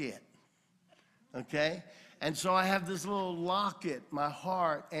locket, okay? And so I have this little locket, my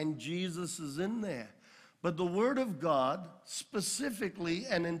heart, and Jesus is in there. But the Word of God, specifically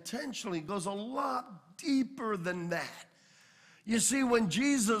and intentionally, goes a lot deeper than that. You see, when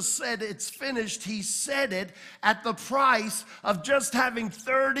Jesus said it's finished, he said it at the price of just having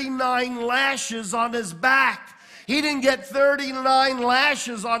 39 lashes on his back. He didn't get 39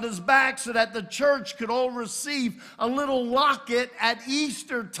 lashes on his back so that the church could all receive a little locket at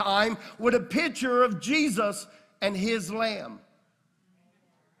Easter time with a picture of Jesus and his lamb.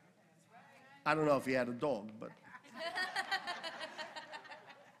 I don't know if he had a dog, but...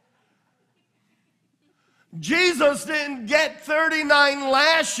 Jesus didn't get 39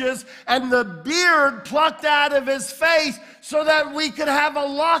 lashes and the beard plucked out of his face so that we could have a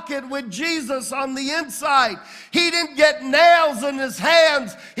locket with Jesus on the inside. He didn't get nails in his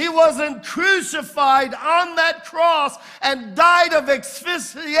hands. He wasn't crucified on that cross and died of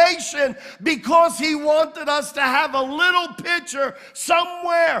asphyxiation because he wanted us to have a little picture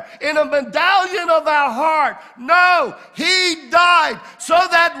somewhere in a medallion of our heart. No, he died so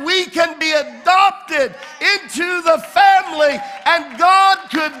that we can be adopted into the family, and God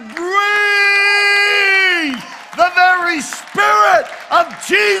could breathe the very Spirit of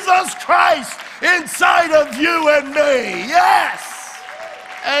Jesus Christ inside of you and me. Yes.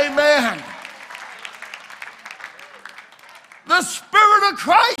 Amen. The Spirit of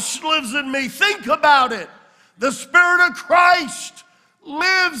Christ lives in me. Think about it. The Spirit of Christ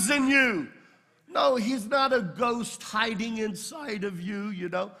lives in you. No, he's not a ghost hiding inside of you, you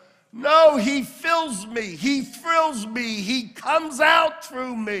know. No, he fills me. He thrills me. He comes out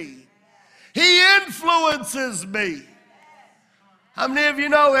through me. He influences me. How many of you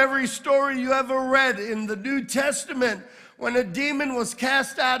know every story you ever read in the New Testament, when a demon was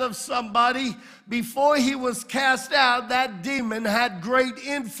cast out of somebody, before he was cast out, that demon had great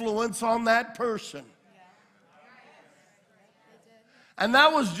influence on that person. And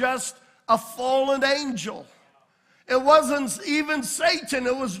that was just a fallen angel. It wasn't even Satan.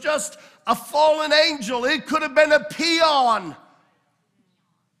 It was just a fallen angel. It could have been a peon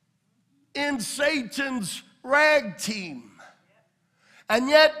in Satan's rag team. And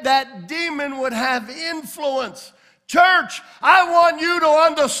yet that demon would have influence. Church, I want you to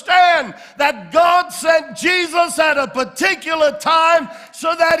understand that God sent Jesus at a particular time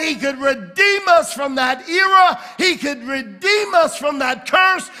so that he could redeem us from that era. He could redeem us from that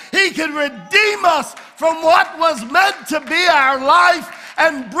curse. He could redeem us from what was meant to be our life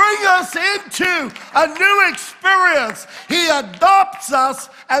and bring us into a new experience. He adopts us,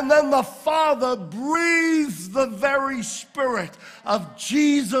 and then the Father breathes the very Spirit of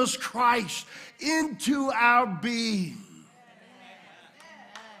Jesus Christ into our being.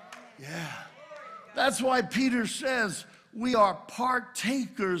 Yeah. That's why Peter says we are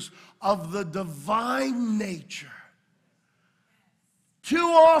partakers of the divine nature. Too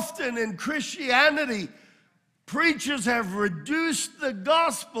often in Christianity, preachers have reduced the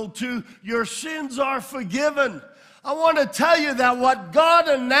gospel to your sins are forgiven. I want to tell you that what God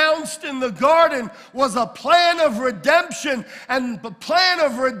announced in the garden was a plan of redemption, and the plan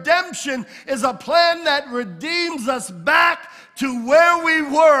of redemption is a plan that redeems us back to where we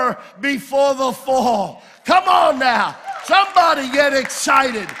were before the fall. Come on now. Somebody get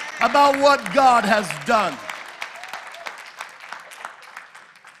excited about what God has done.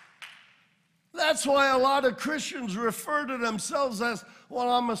 That's why a lot of Christians refer to themselves as, well,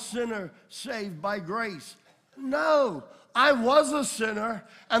 I'm a sinner saved by grace. No, I was a sinner,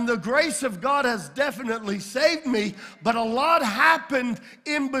 and the grace of God has definitely saved me, but a lot happened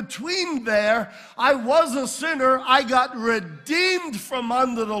in between there. I was a sinner. I got redeemed from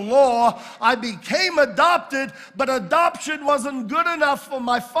under the law. I became adopted, but adoption wasn't good enough for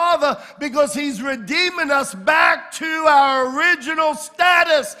my Father because he's redeeming us back to our original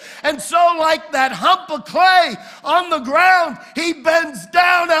status. And so like that hump of clay on the ground, he bends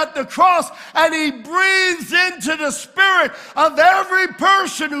down at the cross and he breathes into the spirit of every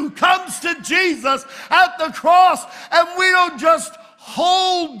person who comes to Jesus at the cross. And we don't just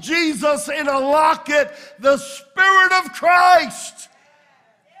hold Jesus in a locket. The Spirit of Christ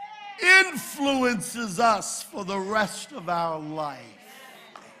influences us for the rest of our life.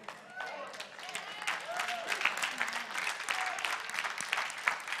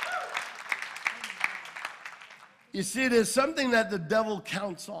 You see, there's something that the devil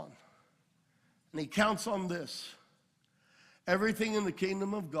counts on. And he counts on this. Everything in the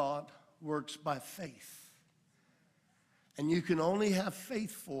kingdom of God works by faith. And you can only have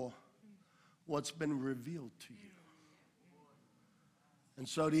faith for what's been revealed to you. And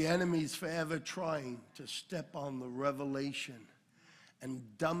so the enemy's forever trying to step on the revelation and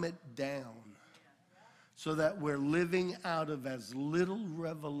dumb it down so that we're living out of as little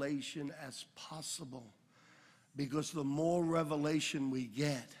revelation as possible. Because the more revelation we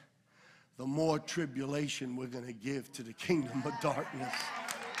get, the more tribulation we're going to give to the kingdom of darkness.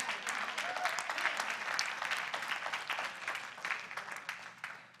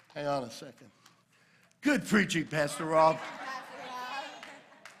 Hang on a second. Good preaching, Pastor Rob.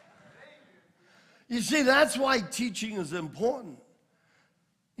 You see, that's why teaching is important.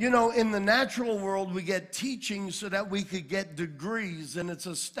 You know, in the natural world, we get teaching so that we could get degrees, and it's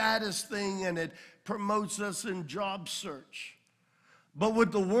a status thing, and it promotes us in job search. But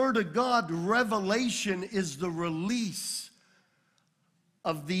with the Word of God, revelation is the release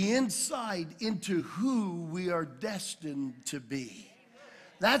of the inside into who we are destined to be.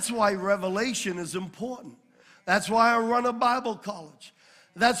 That's why revelation is important. That's why I run a Bible college.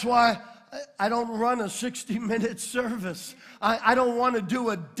 That's why I don't run a 60-minute service. I don't want to do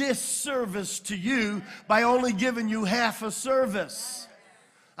a disservice to you by only giving you half a service.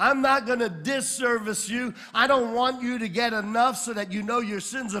 I'm not going to disservice you. I don't want you to get enough so that you know your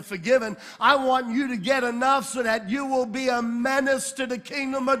sins are forgiven. I want you to get enough so that you will be a menace to the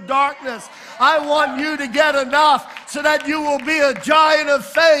kingdom of darkness. I want you to get enough so that you will be a giant of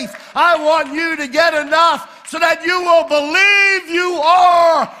faith. I want you to get enough so that you will believe you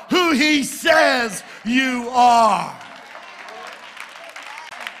are who he says you are.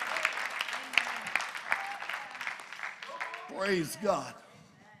 Praise God.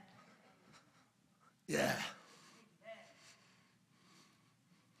 Yeah.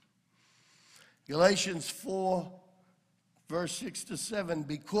 Galatians 4, verse 6 to 7.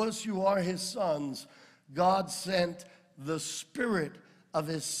 Because you are his sons, God sent the Spirit of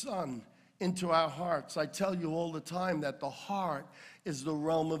his Son into our hearts. I tell you all the time that the heart is the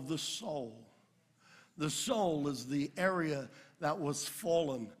realm of the soul. The soul is the area that was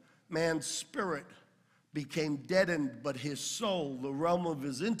fallen. Man's spirit became deadened, but his soul, the realm of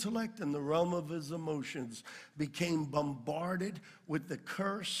his intellect and the realm of his emotions, became bombarded with the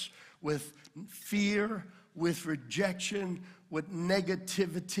curse, with fear, with rejection, with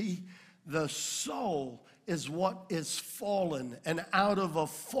negativity. The soul is what is fallen, and out of a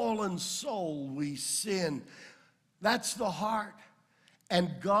fallen soul we sin. That's the heart.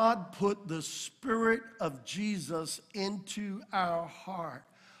 And God put the Spirit of Jesus into our heart.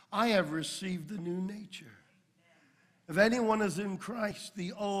 I have received a new nature. If anyone is in Christ,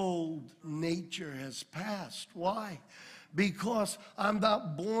 the old nature has passed. Why? Because I'm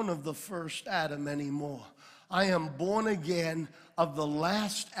not born of the first Adam anymore. I am born again of the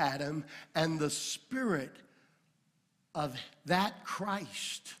last Adam, and the Spirit of that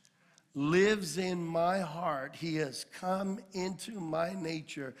Christ lives in my heart. He has come into my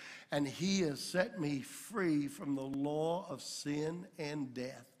nature, and he has set me free from the law of sin and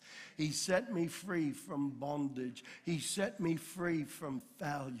death. He set me free from bondage. He set me free from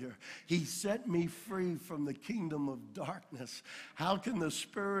failure. He set me free from the kingdom of darkness. How can the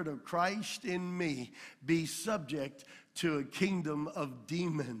Spirit of Christ in me be subject to a kingdom of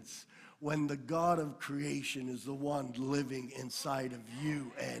demons when the God of creation is the one living inside of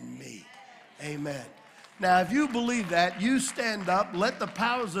you and me? Amen. Now, if you believe that, you stand up. Let the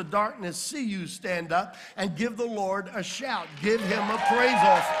powers of darkness see you stand up and give the Lord a shout. Give him a praise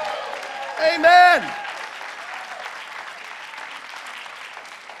offering. Amen.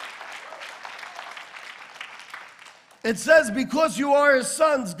 It says, because you are his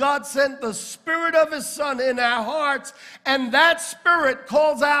sons, God sent the Spirit of his Son in our hearts, and that Spirit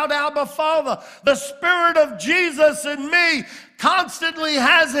calls out, Abba, Father. The Spirit of Jesus in me constantly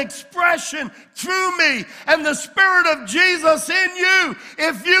has expression through me, and the Spirit of Jesus in you,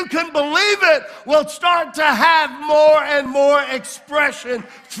 if you can believe it, will start to have more and more expression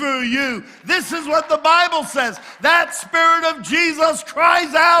through you. This is what the Bible says. That Spirit of Jesus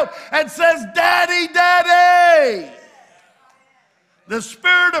cries out and says, Daddy, Daddy. The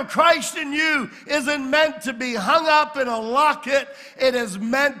Spirit of Christ in you isn't meant to be hung up in a locket. It is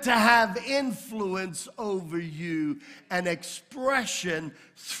meant to have influence over you and expression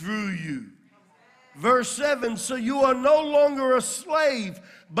through you. Verse 7, so you are no longer a slave,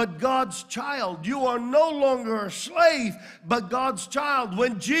 but God's child. You are no longer a slave, but God's child.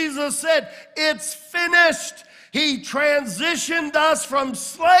 When Jesus said, it's finished, he transitioned us from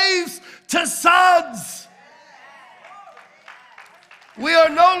slaves to sons. We are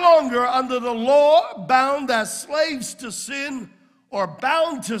no longer under the law, bound as slaves to sin or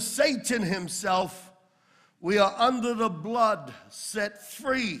bound to Satan himself. We are under the blood, set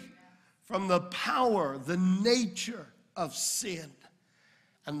free from the power, the nature of sin,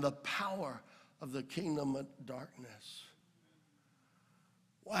 and the power of the kingdom of darkness.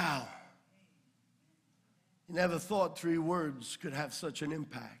 Wow. You never thought 3 words could have such an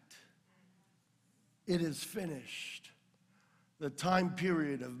impact. It is finished. The time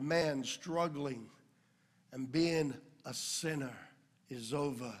period of man struggling and being a sinner is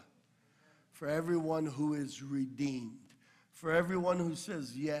over. For everyone who is redeemed, for everyone who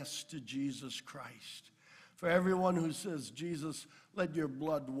says yes to Jesus Christ, for everyone who says, Jesus, let your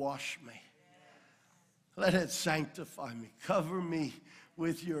blood wash me. Let it sanctify me. Cover me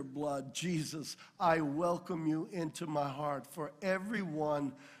with your blood. Jesus, I welcome you into my heart. For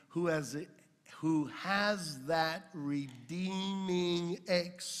everyone who has that redeeming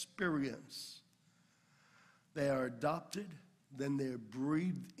experience, they are adopted, then they're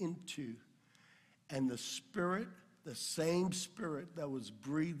breathed into, and the Spirit, the same Spirit that was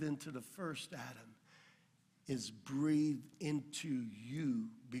breathed into the first Adam, is breathed into you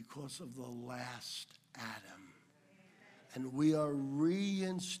because of the last Adam. And we are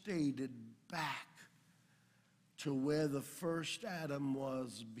reinstated back to where the first Adam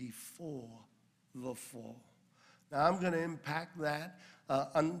was before the fall. Now, I'm going to unpack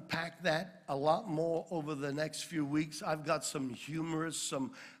that a lot more over the next few weeks. I've got some humorous,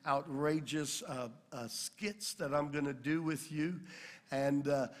 some outrageous skits that I'm going to do with you.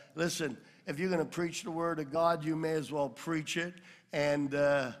 And listen, if you're going to preach the Word of God, you may as well preach it and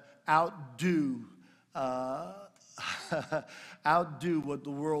outdo what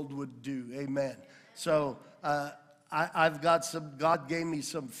the world would do. Amen. So I've got God gave me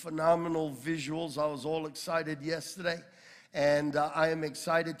some phenomenal visuals. I was all excited yesterday, and I am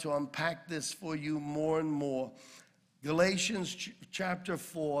excited to unpack this for you more and more. Galatians chapter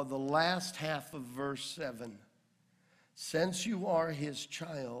 4, the last half of verse 7. Since you are his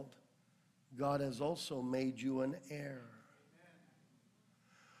child, God has also made you an heir.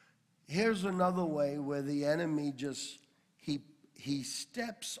 Here's another way where the enemy he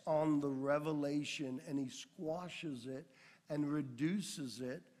steps on the revelation and he squashes it and reduces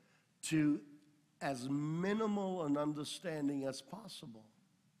it to as minimal an understanding as possible.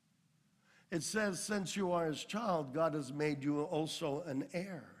 It says, since you are his child, God has made you also an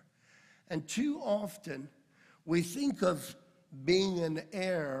heir. And too often, we think of being an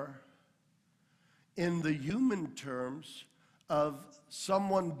heir in the human terms of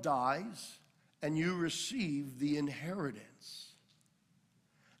someone dies and you receive the inheritance.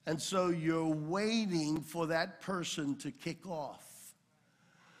 And so you're waiting for that person to kick off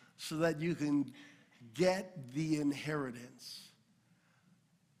so that you can get the inheritance.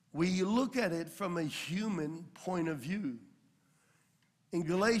 We look at it from a human point of view. In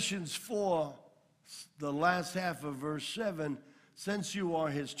Galatians 4, the last half of verse 7, since you are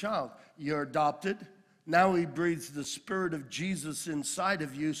his child, you're adopted. Now he breathes the Spirit of Jesus inside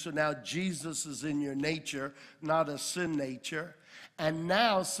of you, so now Jesus is in your nature, not a sin nature. And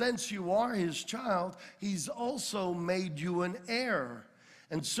now, since you are his child, he's also made you an heir.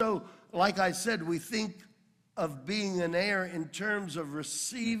 And so, like I said, we think of being an heir in terms of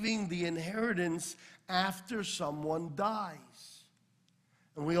receiving the inheritance after someone dies.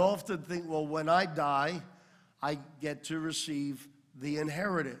 And we often think, well, when I die, I get to receive the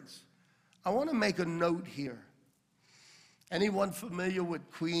inheritance. I want to make a note here. Anyone familiar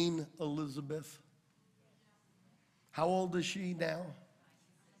with Queen Elizabeth? How old is she now?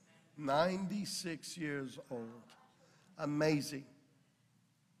 96 years old. Amazing.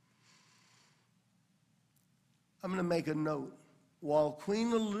 I'm going to make a note. While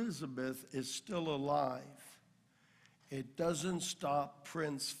Queen Elizabeth is still alive, it doesn't stop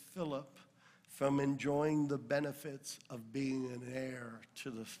Prince Philip from enjoying the benefits of being an heir to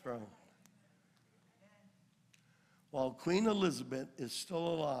the throne. While Queen Elizabeth is still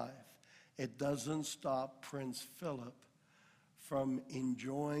alive, it doesn't stop Prince Philip from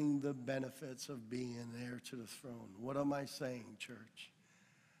enjoying the benefits of being an heir to the throne. What am I saying, church?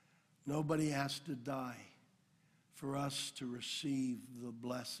 Nobody has to die for us to receive the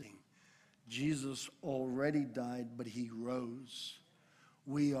blessing. Jesus already died, but he rose.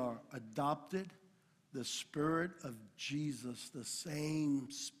 We are adopted. The Spirit of Jesus, the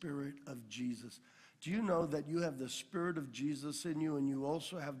same Spirit of Jesus. Do you know that you have the Spirit of Jesus in you, and you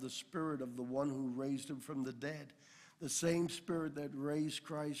also have the Spirit of the one who raised him from the dead? The same Spirit that raised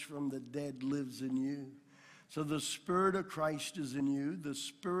Christ from the dead lives in you. So the Spirit of Christ is in you. The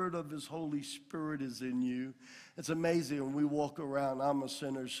Spirit of his Holy Spirit is in you. It's amazing when we walk around, I'm a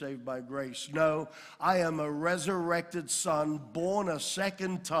sinner saved by grace. No, I am a resurrected son, born a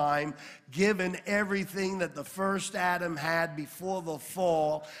second time, given everything that the first Adam had before the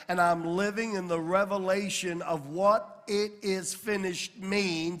fall, and I'm living in the revelation of what it is finished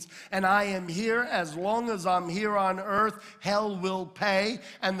means, and I am here as long as I'm here on earth. Hell will pay,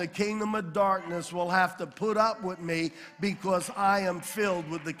 and the kingdom of darkness will have to put up with me because I am filled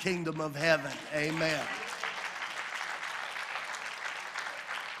with the kingdom of heaven. Amen.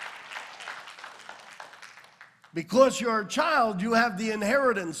 Because you're a child, you have the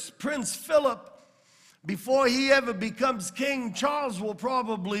inheritance. Prince Philip, before he ever becomes king, Charles will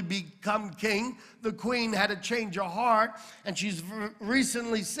probably become king. The queen had a change of heart, and she's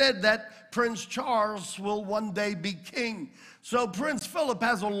recently said that Prince Charles will one day be king. So Prince Philip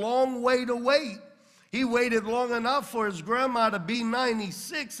has a long way to wait. He waited long enough for his grandma to be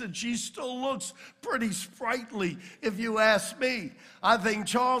 96, and she still looks pretty sprightly, if you ask me. I think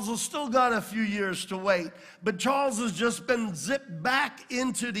Charles has still got a few years to wait. But Charles has just been zipped back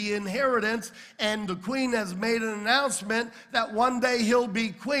into the inheritance, and the queen has made an announcement that one day he'll be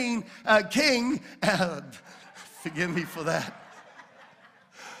king. Forgive me for that.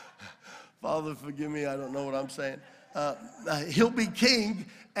 Father, forgive me, I don't know what I'm saying. He'll be king,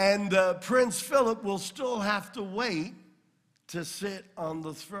 and Prince Philip will still have to wait to sit on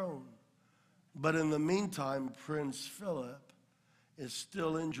the throne. But in the meantime, Prince Philip is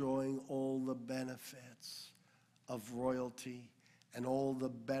still enjoying all the benefits of royalty and all the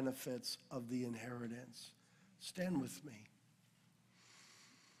benefits of the inheritance. Stand with me.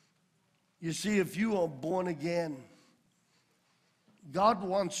 You see, if you are born again, God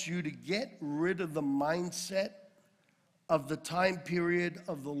wants you to get rid of the mindset of the time period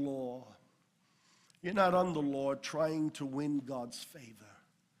of the law. You're not under law trying to win God's favor.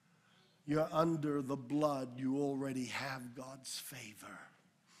 You're under the blood. You already have God's favor.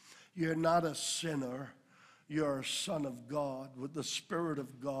 You're not a sinner. You're a son of God with the Spirit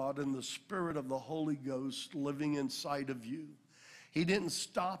of God and the Spirit of the Holy Ghost living inside of you. He didn't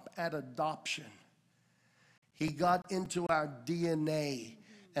stop at adoption. He got into our DNA,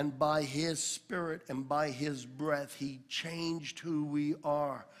 and by His Spirit and by His breath, He changed who we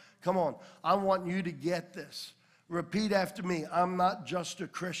are. Come on, I want you to get this. Repeat after me. I'm not just a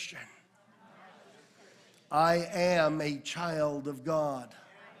Christian. I am a child of God.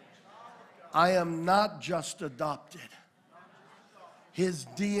 I am not just adopted. His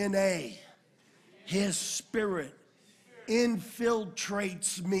DNA, His Spirit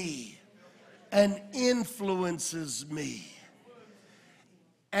infiltrates me and influences me.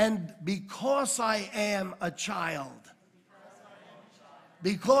 And because I am a child,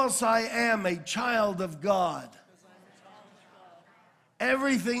 because I am a child of God,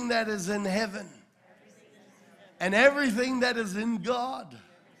 everything that is in heaven and everything that is in God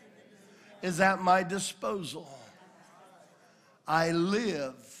is at my disposal. I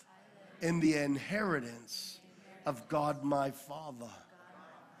live in the inheritance of God my Father.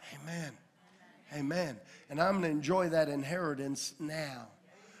 Amen. Amen. And I'm going to enjoy that inheritance now.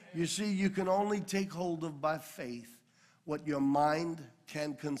 You see, you can only take hold of by faith what your mind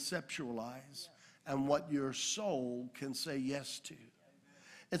can conceptualize and what your soul can say yes to.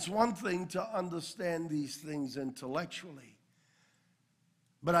 It's one thing to understand these things intellectually,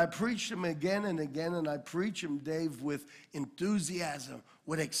 but I preach them again and again, and I preach them, Dave, with enthusiasm,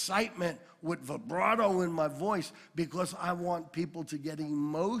 with excitement, with vibrato in my voice, because I want people to get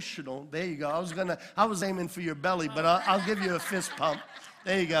emotional. There you go. I was aiming for your belly, but I'll give you a fist pump.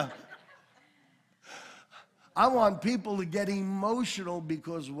 There you go. I want people to get emotional,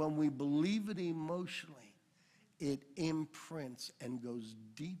 because when we believe it emotionally, it imprints and goes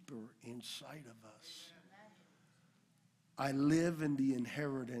deeper inside of us. I live in the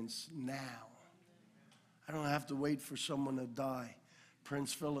inheritance now. I don't have to wait for someone to die.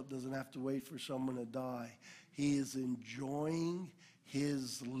 Prince Philip doesn't have to wait for someone to die. He is enjoying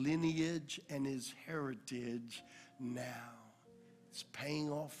his lineage and his heritage now. It's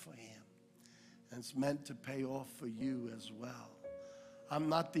paying off for him. And it's meant to pay off for you as well. I'm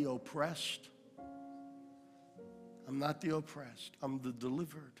not the oppressed. I'm not the oppressed. I'm the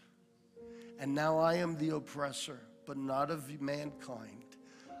delivered. And now I am the oppressor, but not of mankind.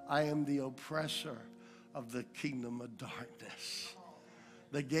 I am the oppressor of the kingdom of darkness.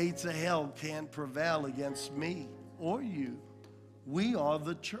 The gates of hell can't prevail against me or you. We are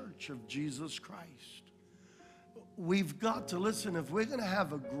the church of Jesus Christ. We've got to listen. If we're going to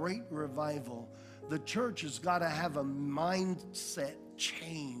have a great revival, the church has got to have a mindset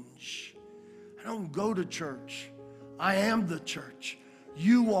change. I don't go to church. I am the church.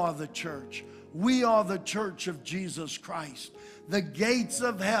 You are the church. We are the church of Jesus Christ. The gates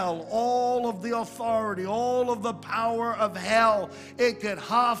of hell, all of the authority, all of the power of hell, it could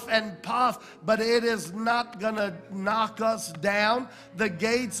huff and puff, but it is not going to knock us down. The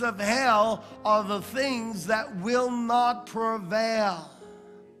gates of hell are the things that will not prevail.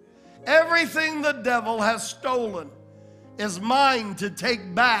 Everything the devil has stolen is mine to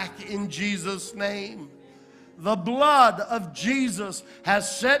take back in Jesus' name. The blood of Jesus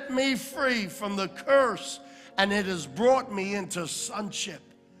has set me free from the curse, and it has brought me into sonship.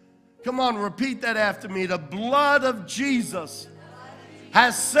 Come on, repeat that after me. The blood of Jesus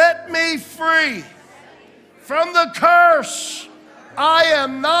has set me free from the curse. I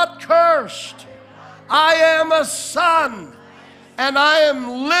am not cursed. I am a son, and I am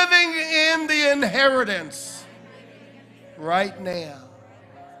living in the inheritance right now.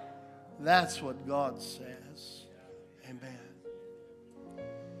 That's what God says. Amen.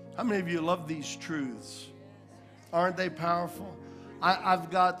 How many of you love these truths? Aren't they powerful? I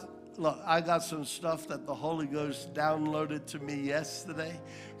got some stuff that the Holy Ghost downloaded to me yesterday,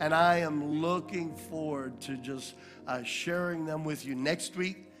 and I am looking forward to just sharing them with you next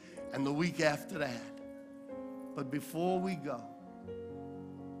week and the week after that. But before we go,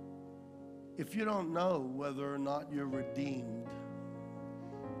 if you don't know whether or not you're redeemed,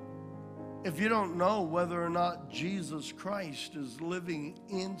 if you don't know whether or not Jesus Christ is living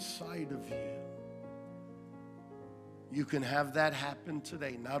inside of you, you can have that happen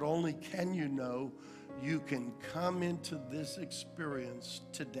today. Not only can you know, you can come into this experience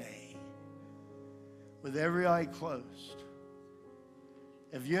today with every eye closed.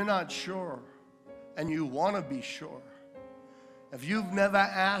 If you're not sure and you want to be sure, if you've never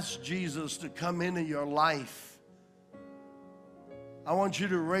asked Jesus to come into your life, I want you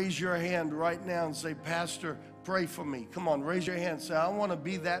to raise your hand right now and say, Pastor, pray for me. Come on, raise your hand. Say, I want to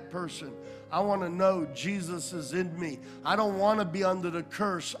be that person. I want to know Jesus is in me. I don't want to be under the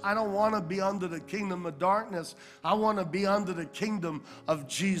curse. I don't want to be under the kingdom of darkness. I want to be under the kingdom of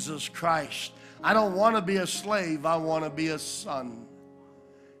Jesus Christ. I don't want to be a slave. I want to be a son.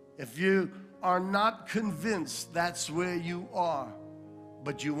 If you are not convinced that's where you are,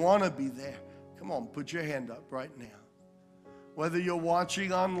 but you want to be there, come on, put your hand up right now. Whether you're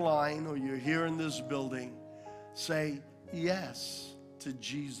watching online or you're here in this building, say yes to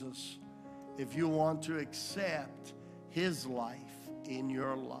Jesus if you want to accept his life in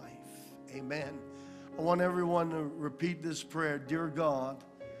your life. Amen. I want everyone to repeat this prayer. Dear God,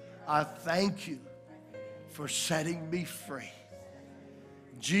 I thank you for setting me free.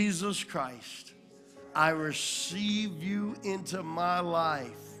 Jesus Christ, I receive you into my life,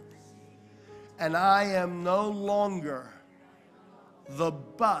 and I am no longer the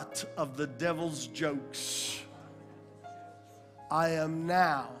butt of the devil's jokes. I am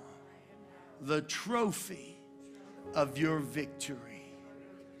now the trophy of your victory.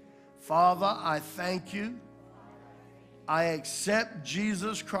 Father, I thank you. I accept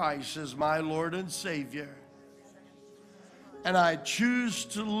Jesus Christ as my Lord and Savior. And I choose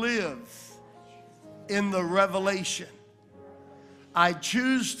to live in the revelation. I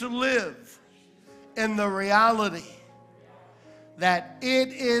choose to live in the reality that it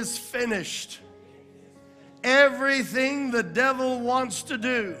is finished. Everything the devil wants to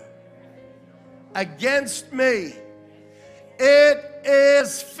do against me, it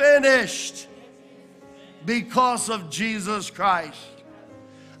is finished because of Jesus Christ.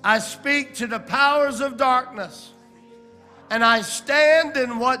 I speak to the powers of darkness, and I stand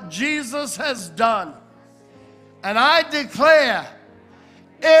in what Jesus has done, and I declare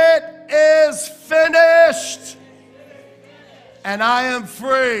it is finished. And I am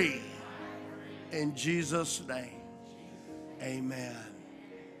free in Jesus' name. Amen.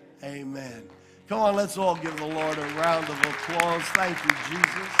 Amen. Come on, let's all give the Lord a round of applause. Thank you,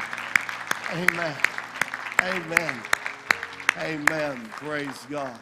 Jesus. Amen. Amen. Amen. Praise God.